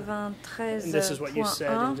 E193.1. This is what you said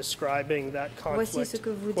in describing that conflict. Voici ce que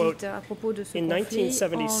vous Quote, dites à propos de ce in conflit.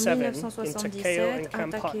 1977, En in Takeo and 1977, à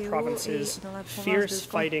Kampot Takeo provinces, et dans la province fierce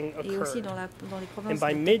de fighting et aussi occurred. dans les And provinces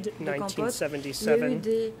by de Kampot, il y a eu mid-1977,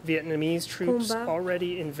 des Vietnamese troops combats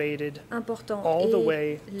already invaded importants all the et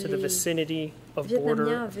way to the les vicinity of border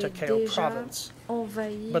Vietnamiens of avaient Takeo déjà province.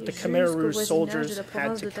 envahi But the jusqu'au Khmer Rouge voisinage de soldiers la had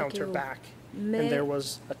province to de counter Takeo. back, and Mais there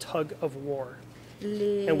was a tug of war.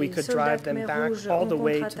 les And we could soldats drive them Khmer back Rouge all ont the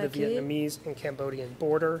way to the contre-attaqué Vietnamese and Cambodian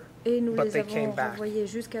border, et nous but les they avons came back. renvoyés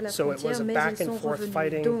jusqu'à la So it was frontière, a mais back ils and sont forth revenus.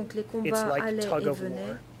 fighting. Donc les It's combats like allaient tug et of venaient.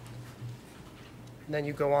 war. And then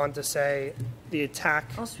you go on to say the attack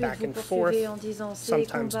Ensuite, back vous and forth poursuivez en disant ces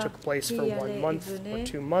sometimes combats took place qui for allaient 1 et month or venaient.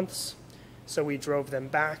 2 months. So we drove them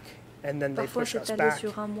back, and then they Parfois, pushed us c'est allé back.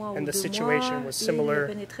 sur un mois ou And the 2 situation mois. was Ils similar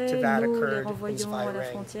pénétraient, to that nous les occurred in renvoyions à la Svay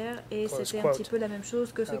Rieng. frontière et Close c'était un quote. petit peu la même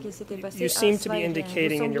chose que ce qui s'était passé You à seem to be Svay Rieng.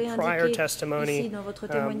 indicating in Vous your semblez prior indiquer testimony ici dans votre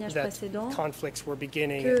témoignage that précédent conflicts were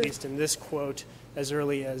beginning, que at least in this quote, as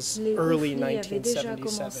early as les early conflits avaient déjà 1977.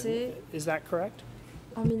 commencé Is that correct?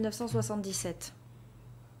 en 1977.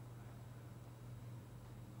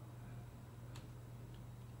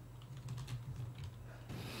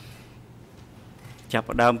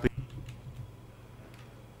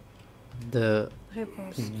 The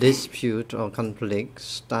dispute or conflict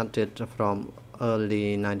started from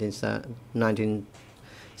early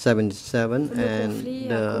 1977 and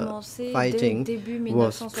the fighting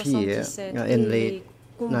was fierce in late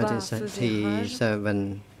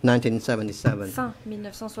 1977.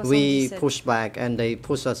 We pushed back and they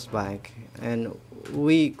pushed us back, and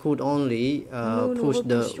we could only push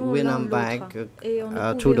the Vietnam back to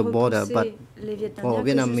the border, but for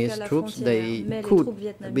Vietnamese troops, they could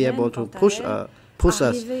be able to push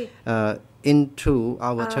us into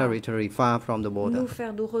our territory, far from the border. Nous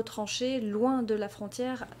faire nous retrancher loin de la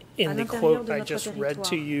frontière à In the l'intérieur quote de I notre just read to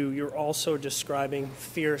territoire. you, you're also describing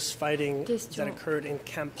fierce fighting Question. that occurred in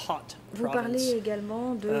Kampot Vous parlez province.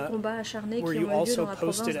 également de combats acharnés qui were ont you eu lieu also dans la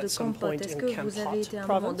province posted de at some Kampot. point Est-ce in que vous Kampot avez été à un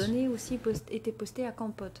moment province? donné aussi été posté à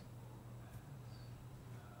Kampot?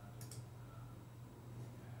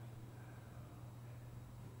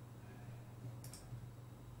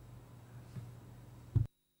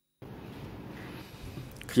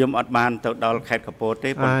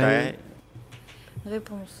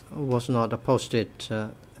 Réponse. Was not posted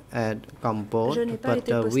at Kampot, Je n'ai pas but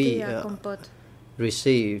été posté we à Kampot.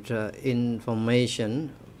 received information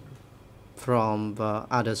from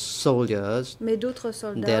other soldiers Mais d'autres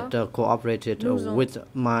soldats that cooperated with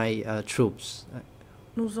my troops.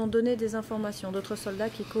 nous ont donné des informations, d'autres soldats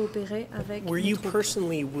qui coopéraient avec Were nos you troupes.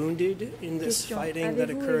 personally wounded in this Question. fighting that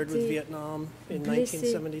Avez-vous occurred with été Vietnam in blessé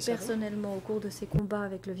 1977? personnellement au cours de ces combats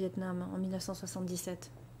avec le Vietnam en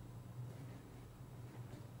 1977?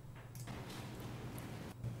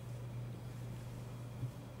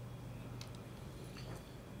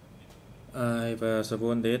 I was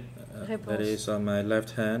wounded, that is on my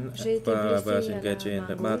left hand, J'ai été while I was blessé à la engaging in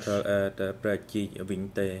the main battle at Prachik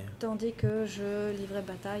Vingte. Tandis que je livrais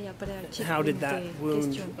bataille après la petite How did that wound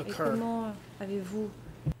question. Et occur? comment avez-vous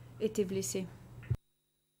été blessé?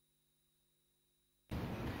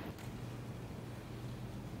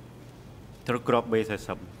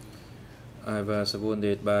 I was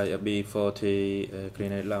wounded by a B-40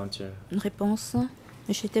 grenade launcher. Une réponse.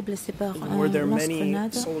 J'étais blessé par Were un there many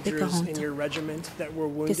lance-grenade soldiers in B-40. your regiment that were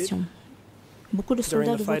wounded? Question. Beaucoup de during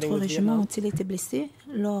soldats the de fighting votre with régiment Vietnam? ont-ils été blessés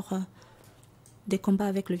lors des combats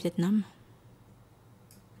avec le Vietnam?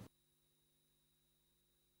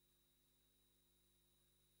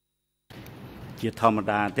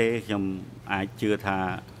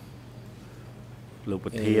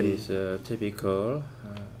 It is typical,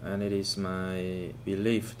 and it is my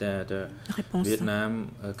belief that Réponse.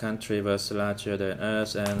 Vietnam, a country, was larger than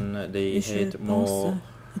us, and they Et je had more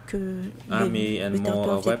pense que army le and territoire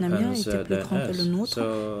more vietnamien weapons était plus than grand que le us. nôtre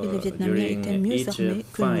et les So Vietnamiens étaient during mieux each armés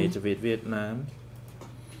que fight nous. with Vietnam,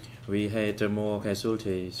 we had more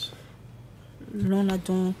casualties. L'on a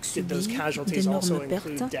donc Did those subi casualties also d'énormes pertes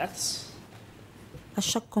include deaths? à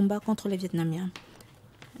chaque combat contre les Vietnamiens.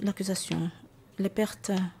 L'accusation. Les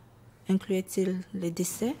pertes incluaient-ils les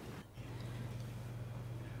décès?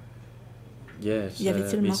 Yes, Y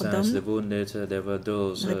avait-il mort besides d'hommes? the wounded, there were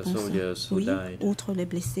those Réponse. soldiers who Oui, died. outre les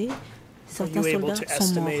blessés, Are certains you able soldats to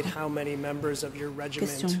sont morts. estimate how many members of your regiment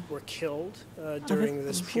Question. were killed during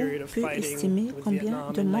this period Avez-vous of pu fighting estimer with combien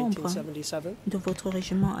Vietnam de in membres 1977? de votre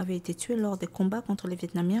régiment avaient été tués lors des combats contre les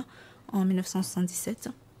Vietnamiens en 1977?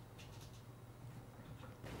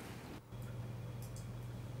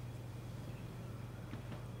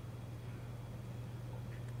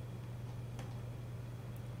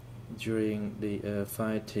 during the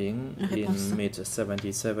fighting in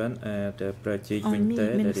mid-77 at Prachik En Vinte,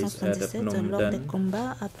 that is at 1977, Phnom lors des Penh,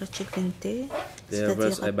 combats à Prachik Vinte, there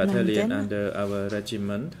was c'est-à-dire a à Phnom battalion Penh, under our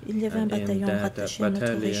regiment, il y avait un and in bataillon that rattaché à notre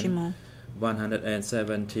battalion, régiment.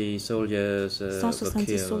 170 soldiers were 170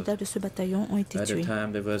 killed. soldats de ce bataillon ont été At the tués.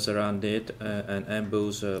 time, they were surrounded and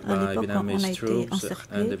ambushed À by l'époque, on a Vietnamese été troops, and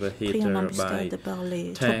encerclés, they were hit pris en by embuscade par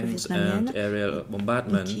les troupes tanks and vietnamiennes aerial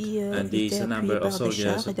bombardment, qui and étaient these number appuyés of par des soldiers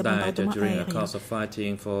chars et des died bombardements during a aériens. course of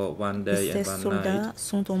fighting for one day Et and ces one soldats night.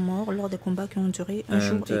 sont morts lors des combats qui ont duré un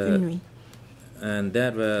jour et une nuit. And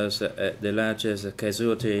that was the largest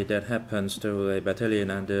casualty that happens to a battalion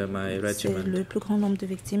under my C'est regiment. le plus grand nombre de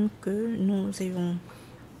victimes que nous ayons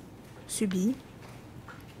subies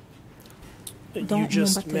dans mon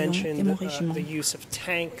bataillon et mon régiment.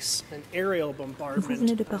 Vous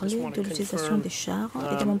venez de parler de l'utilisation des chars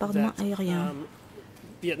et des bombardements aériens.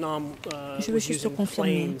 Je veux juste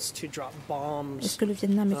confirmer. Est-ce que le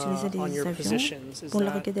Vietnam utilisait des avions pour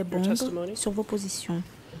larguer des bombes sur vos positions?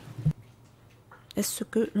 Est-ce ce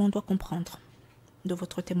que l'on doit comprendre de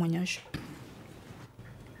votre témoignage?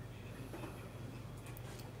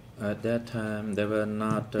 At that time, there were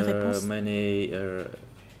not many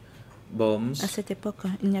bombs À cette époque,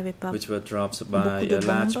 il n'y avait pas which were dropped beaucoup by de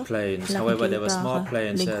large bombes planes. However, there were small par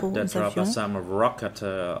planes les that gros dropped avions, some rocket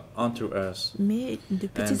onto us, mais de and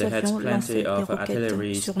petits they had avions lançaient plenty des of roquettes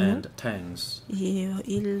artillery sur nous and tanks. et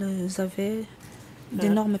ils avaient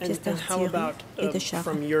d'énormes pièces d'artillerie et des chars.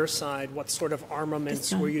 From your side, what sort of armaments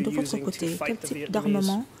Question. were you De votre using to côté, quel fight the type Vietnamese?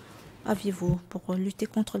 d'armement aviez-vous pour lutter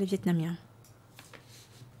contre les Vietnamiens?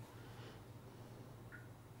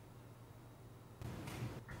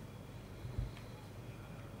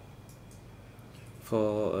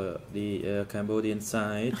 For the Cambodian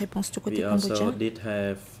side, Réponse du we côté also cambodgien. did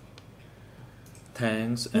have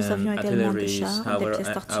tanks Nous and avions également des artilleries. chars, des Our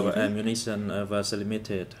pièces d'artillerie, ammunition was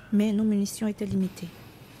limited. mais nos munitions étaient limitées.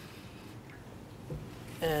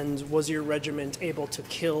 And was your regiment able to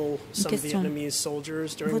kill some question. Vietnamese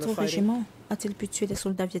soldiers during the Votre fighting? régiment a-t-il pu tuer des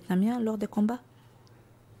soldats vietnamiens lors des combats?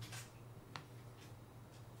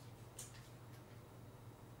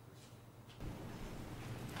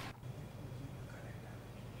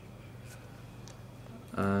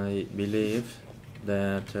 I believe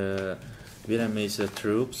that Vietnamese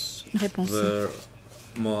troops Réponse. were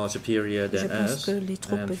more superior Je than pense us, que les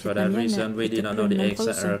troupes and for that vietnamiennes reason we étaient did not plus know the nombreuses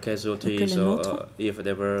exact que casualties les or nôtres. if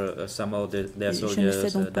there were some of their Je ne soldiers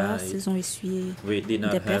sais donc pas died. s'ils ont essuyé We did not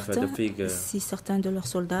des have pertes, the figure. si certains de leurs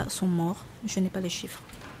soldats sont morts. Je n'ai pas les chiffres.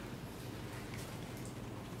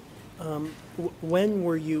 When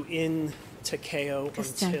were you in Takeo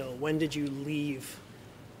Question. until? When did you leave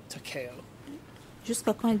Takeo?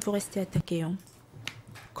 Jusqu'à quand êtes-vous resté à Takeo?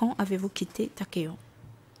 Quand avez-vous quitté Takeo?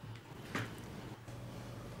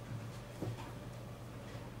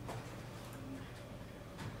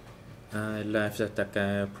 I left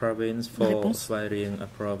Takeo province for Réponse. Svay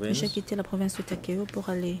province J'ai quitté la province de Takeo pour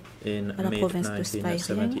aller in à la province de Svay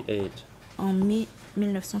mid-1978. en mai The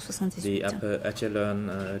 1978. upper echelon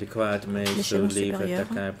required me to L'échelon leave supérieur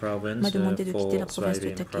Takeo province m'a demandé de quitter la for province de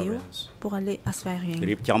Svay Takeo province. pour aller à Svay.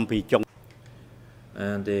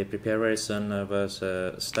 And the preparation was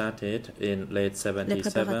started in late Les 77,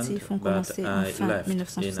 préparatifs ont but commencé en I fin left in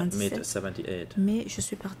 1977, mid-78. mais je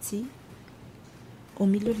suis partie au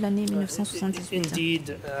milieu de l'année 1978.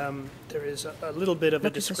 Indeed, there is a little bit of a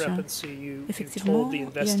L'accusation. discrepancy. You Effectivement, told the il y a une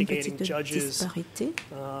investigating petite judges disparité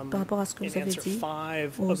par rapport à ce que in vous avez answer dit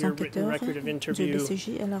 5 aux of your written enquêteurs record of du interview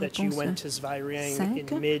BCJ à la that you went réponse to Svay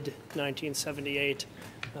 5 in mid-1978.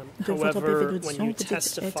 de votre PV However, when d'audition. you Vous dites être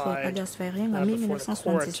testified allé à Svay en mai before the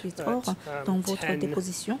court 1978. Or, dans votre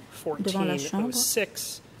déposition devant la Chambre,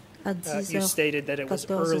 10:06, à you stated that it was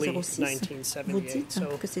early 10h14:06, vous 1978. dites So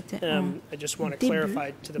que c'était en I just want to début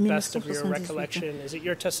clarify to the best of your 1978. recollection, is it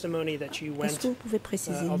your testimony that you Est-ce went, que vous pouvez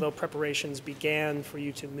préciser although preparations began for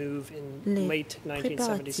you to move in les late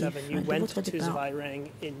 1977, you préparatifs de went votre to départ? Zvairang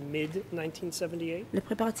in mid-1978? Les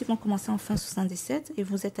préparatifs ont commencé en fin 77 et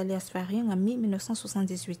vous êtes allé à Svay en mai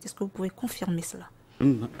 1978. Est-ce que vous pouvez confirmer cela?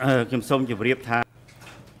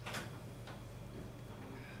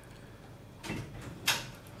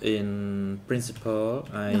 In principle,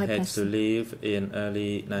 I had to leave in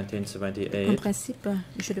early En 1978. principe,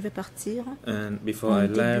 je devais partir. And before En I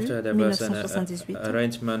left, début there was an 1978.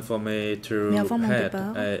 arrangement for me to Mais avant mon head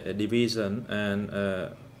départ, a division and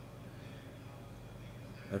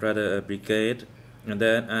rather a brigade. And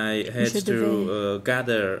then I had je to devais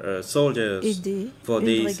gather soldiers aider for une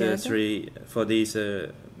these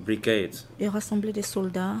brigade brigades. et rassembler des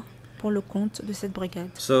soldats pour le compte de cette brigade.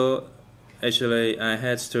 So actually, I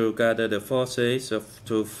had to gather the forces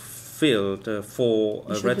to field 4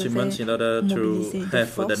 regiments in order to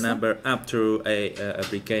have the number up to a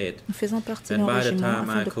brigade. And by the time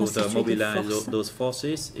I could mobilize those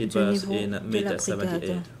forces, it was in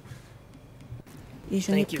mid-78. Et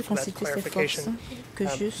je n'ai pu constituer ces forces que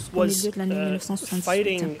jusqu'au milieu de l'année 1968.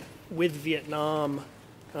 Fighting with Vietnam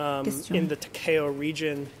in the Takeo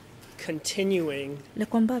region continuing les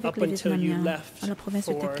combats avec les Vietnamiens left à la province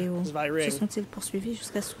de Takeo se sont-ils poursuivis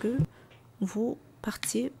jusqu'à ce que vous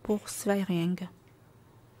partiez pour Svay Rieng?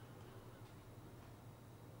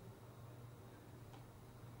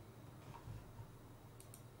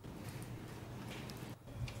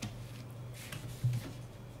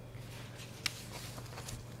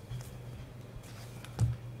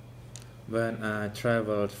 When I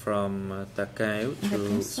traveled from Takeo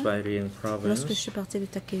to Svay Rieng province, lorsque je suis parti de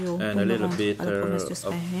Takeo and a little bit à la province de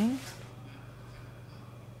Svay Rieng,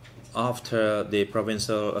 after the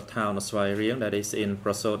provincial town of Svay Rieng, that is in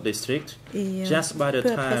Prasot district, just by the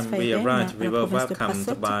time we arrived, we were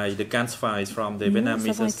welcomed by the gunfire from the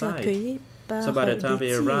Vietnamese side. So by the time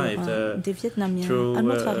we arrived,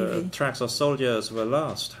 tracks of soldiers were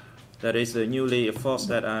lost. That is the newly force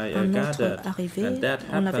that I gathered, and that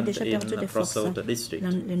happened in Prasot district.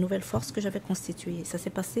 Les nouvelles forces que j'avais constituées, ça s'est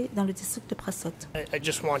passé dans le district de Prasot. I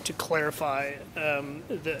just want to clarify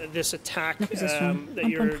this attack that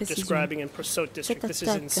you're describing in Prasot district. This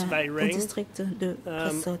is in Svay Rieng,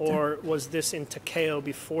 or was this in Takeo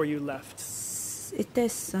before you left?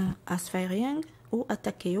 Était-ce à Svay Rieng ou à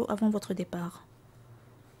Takeo avant votre départ?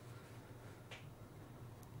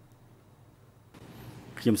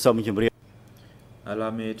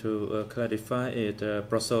 Allow me to clarify it.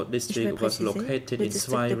 Prasot district was located in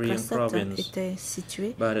Svay Rieng province.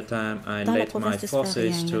 By the time I led my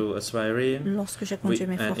forces to Svay Rieng,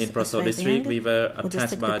 and in Prasot district we were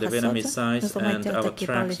attacked by the Vietnamese side, and our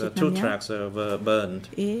tracks, 2 tracks were burned.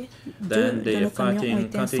 Then the fighting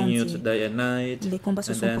continued day and night, and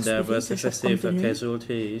then there were successive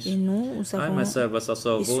casualties. I myself was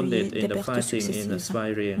also wounded in the fighting in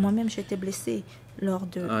Svay Rieng.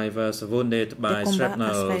 I was wounded by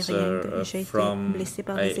shrapnels from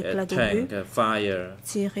a tank fire.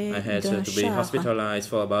 I had to be hospitalized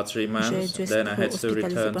for about 3 months. Then I had to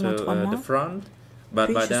return to the front.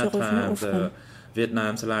 But by that time, the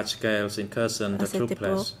Vietnam's large-scale incursion took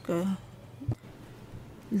place.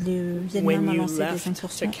 When you left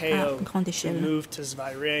Takeo to move to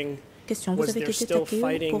Svay Rieng, was there still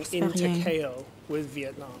fighting in Takeo with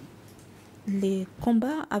Vietnam? Les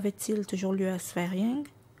combats avaient-ils toujours lieu à Svay Rieng,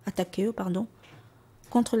 à Takeo, pardon,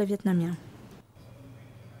 contre les Vietnamiens?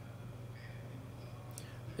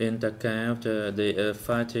 In Takeo, the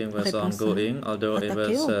fighting was ongoing, although it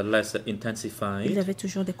was less intensified. Il y avait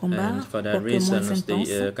toujours des combats, and for that reason,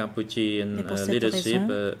 the Cambodian leadership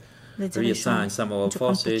reassigned some of our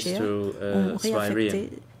forces to Svay Rieng.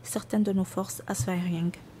 Certaines de nos forces à Svay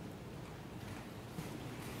Rieng.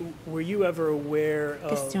 Were you ever aware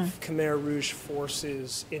of Khmer Rouge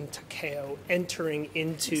forces in Takeo entering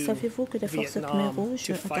into Vietnam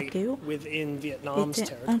to fight within Vietnam's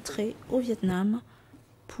territory? Entrés au Vietnam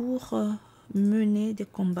pour mener des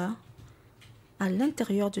combats à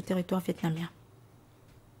l'intérieur du territoire vietnamien.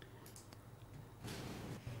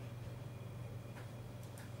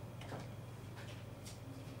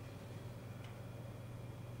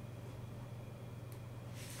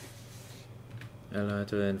 I'd like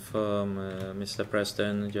to inform Mr.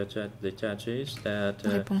 President, the judges, that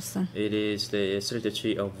it is the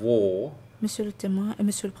strategy of war. Monsieur le témoin et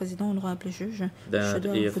Monsieur le Président, honorable juge, je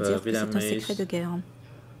dois vous dire que c'est un secret de guerre.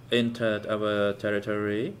 Entered our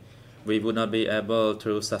territory, we would not be able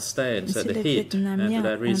to sustain the hit, and for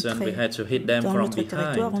that reason we had to hit them from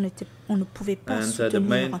behind. And the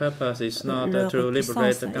main purpose is not to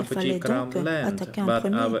liberate the Cambodian ground land, but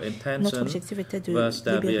our intention was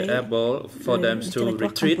to be able for them to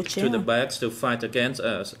retreat to the backs to fight against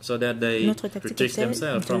us, so that they retrieve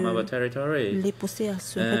themselves from our territory.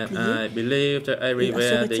 And I believe that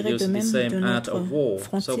everywhere they use the same art of war,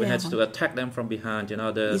 so we had to attack them from behind in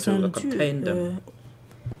order to contain them.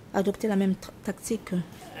 Adopter la même tactique.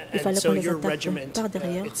 Il fallait qu'on les attaque par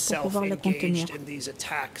derrière pour pouvoir les contenir.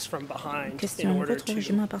 Question, votre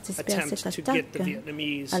régiment a participé à cette attaque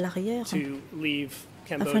à l'arrière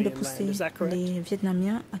afin de pousser les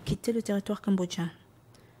Vietnamiens à quitter le territoire cambodgien.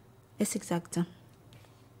 Est-ce exact?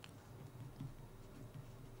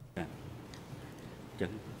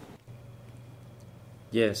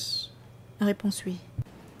 Yes. Réponse oui.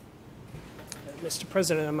 Mr.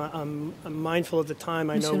 President, I'm mindful of the time.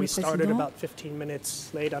 I know we started about 15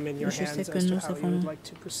 minutes late. I'm in your hands as to how you would like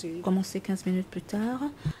to proceed. Commencer 15 minutes plus tard.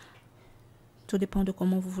 Tout dépend de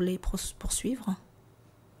comment vous voulez poursuivre.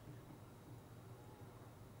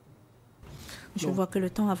 Je vois que le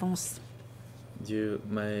temps avance. You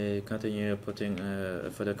may continue putting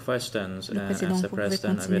further questions, Le président, as the vous pouvez president,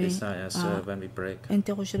 I will continuer decide as when we break.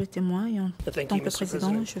 Interroger le témoin et en tant que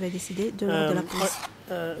président, je vais décider de l'heure de la pause.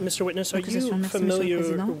 Mr. Witness, are you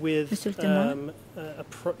familiar with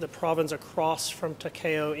the province across from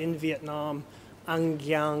Takeo in Vietnam, An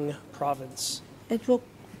Giang province?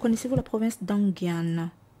 Connaissez-vous la province d'An Giang?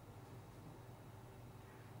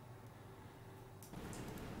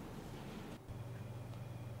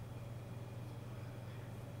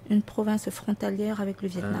 Une province frontalière avec le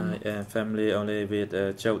Vietnam. Je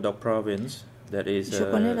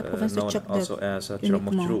connais la province de Choc Doc,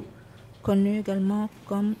 uniquement, connue également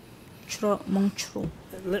comme Chro Mong Chro.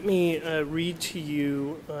 Let me read to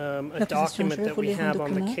you a document that we have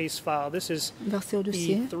on the case file. This is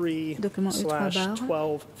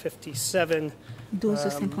E3/1257.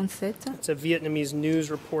 1257. It's a Vietnamese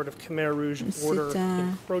news report of Khmer Rouge border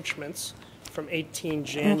encroachments from 18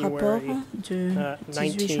 January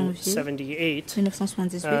 1978. And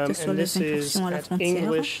this is at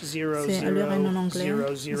English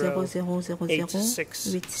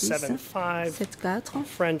 00008675,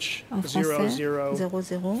 French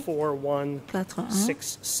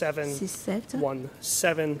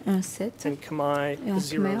 00416717, and Khmer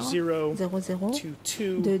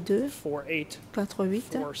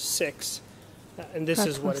 00224846. And this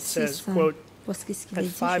is what it says, quote, at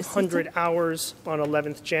 500 hours on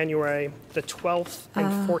 11th January, the 12th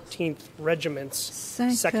and 14th Regiments,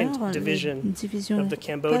 2nd Division of the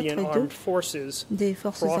Cambodian Armed Forces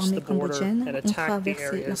crossed the border and attacked the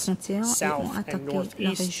areas south and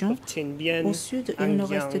northeast of Tin Bien, An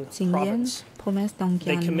Giang province.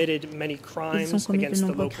 They committed many crimes against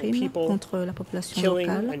the local people, killing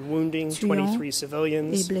and wounding 23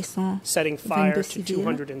 civilians, setting fire to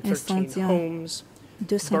 213 homes,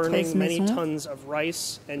 burning many tons of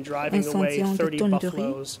rice and driving away 30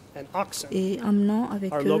 buffaloes and oxen.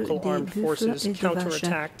 Our local armed forces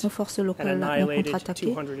counterattacked and annihilated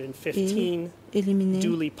 215,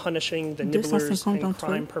 duly punishing the nibblers and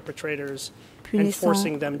crime perpetrators and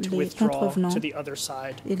forcing them to withdraw to the other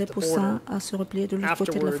side of the border.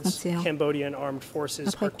 Afterwards, Cambodian armed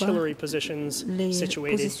forces artillery positions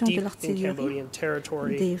situated deep in Cambodian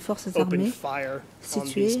territory opened fire on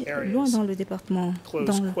these areas.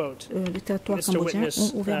 Close quote. Mr.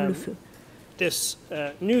 Witness, this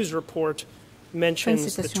news report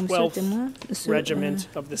mentions the 12th Regiment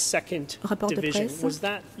of the 2nd Division. Was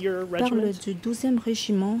that your regiment? Parle du 12e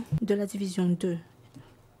régiment de la division 2.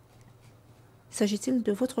 S'agit-il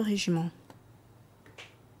de votre régiment?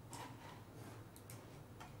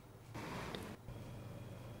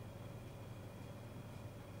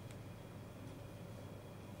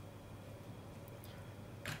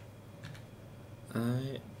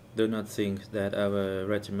 I do not think that our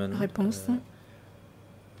regiment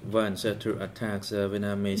wants to attack the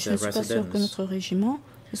Vietnamese Je ne suis pas sûr que notre régiment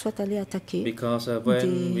soit allé attaquer des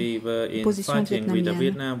positions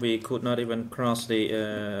vietnamiennes.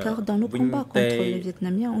 Car dans nos combats contre les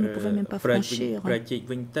Vietnamiens, on ne pouvait même pas franchir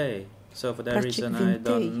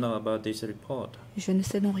Je ne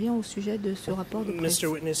sais donc rien au sujet de ce rapport de presse. Mr.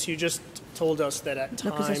 Witness, you just told us that at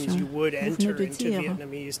times you would enter into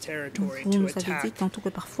Vietnamese territory to attack tantôt que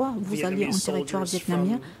parfois vous alliez en territoire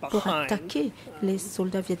vietnamien pour attaquer les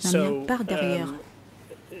soldats vietnamiens par derrière.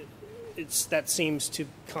 That seems to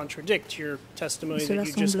contradict your testimony that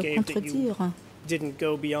you just gave that you didn't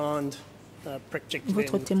go beyond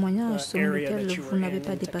votre témoignage selon lequel vous n'avez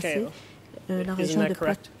pas dépassé la région de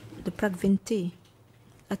Prague Vinte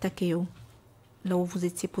à Takeo, là où vous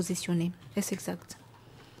étiez positionné. Est-ce exact?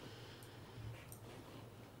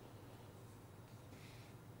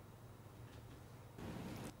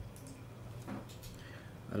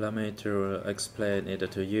 Allow me to explain it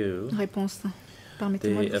to you. Réponse.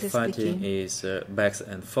 Permettez-moi de vous expliquer. Fighting is back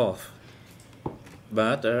and forth,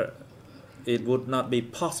 but it would not be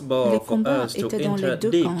possible for us to enter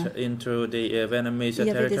deep into the Vietnamese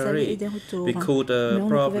territory. We could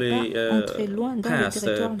probably pass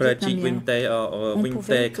Prachi Vinte or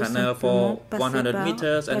Vinte Canal for 100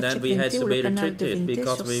 meters, and then we had to be retreated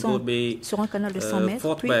because we would be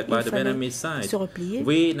fought back by the Vietnamese side.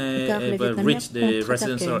 We never reached the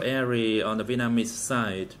residential area on the Vietnamese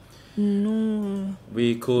side.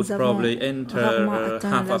 We could probably enter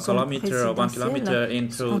half a kilometer or 1 kilometer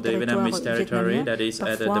into the Vietnamese territory that is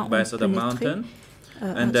at the base of the mountain.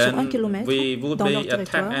 And then we would be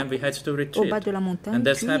attacked and we had to retreat. And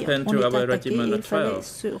that's happened to our regiment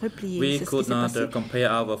 12. We could not compare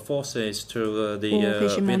our forces to the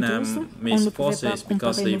Vietnamese forces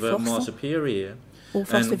because they were more superior. aux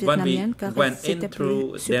forces And when we vietnamiennes, car went elles étaient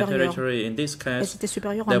into their territory in this elles case, étaient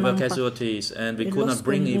supérieures en there were nombre. casualties, and we Et could not lorsque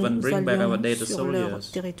even nous bring back our allions dead sur leur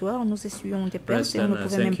soldiers. territoire, nous essuyions des pertes et on President, ne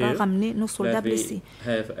pouvait même pas thank you. ramener nos soldats That we blessés.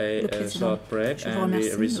 have Le a président, short break, je vous and we remercie.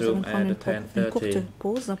 Nous allons resume prendre at une courte 10:30.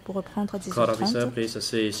 pause pour reprendre à Court officer, 10h30. please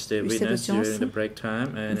assist the Huissier witness d'audience, during the break time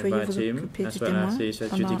and veuillez invite vous him occuper as du well as témoin his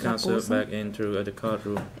pendant duty la counsel pause back into the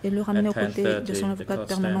courtroom. et le ramener aux At côtés de 10:30, son the avocat de court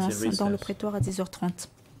stands permanence in dans le recess. prétoire à 10h30.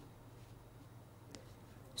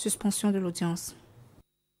 Suspension de l'audience.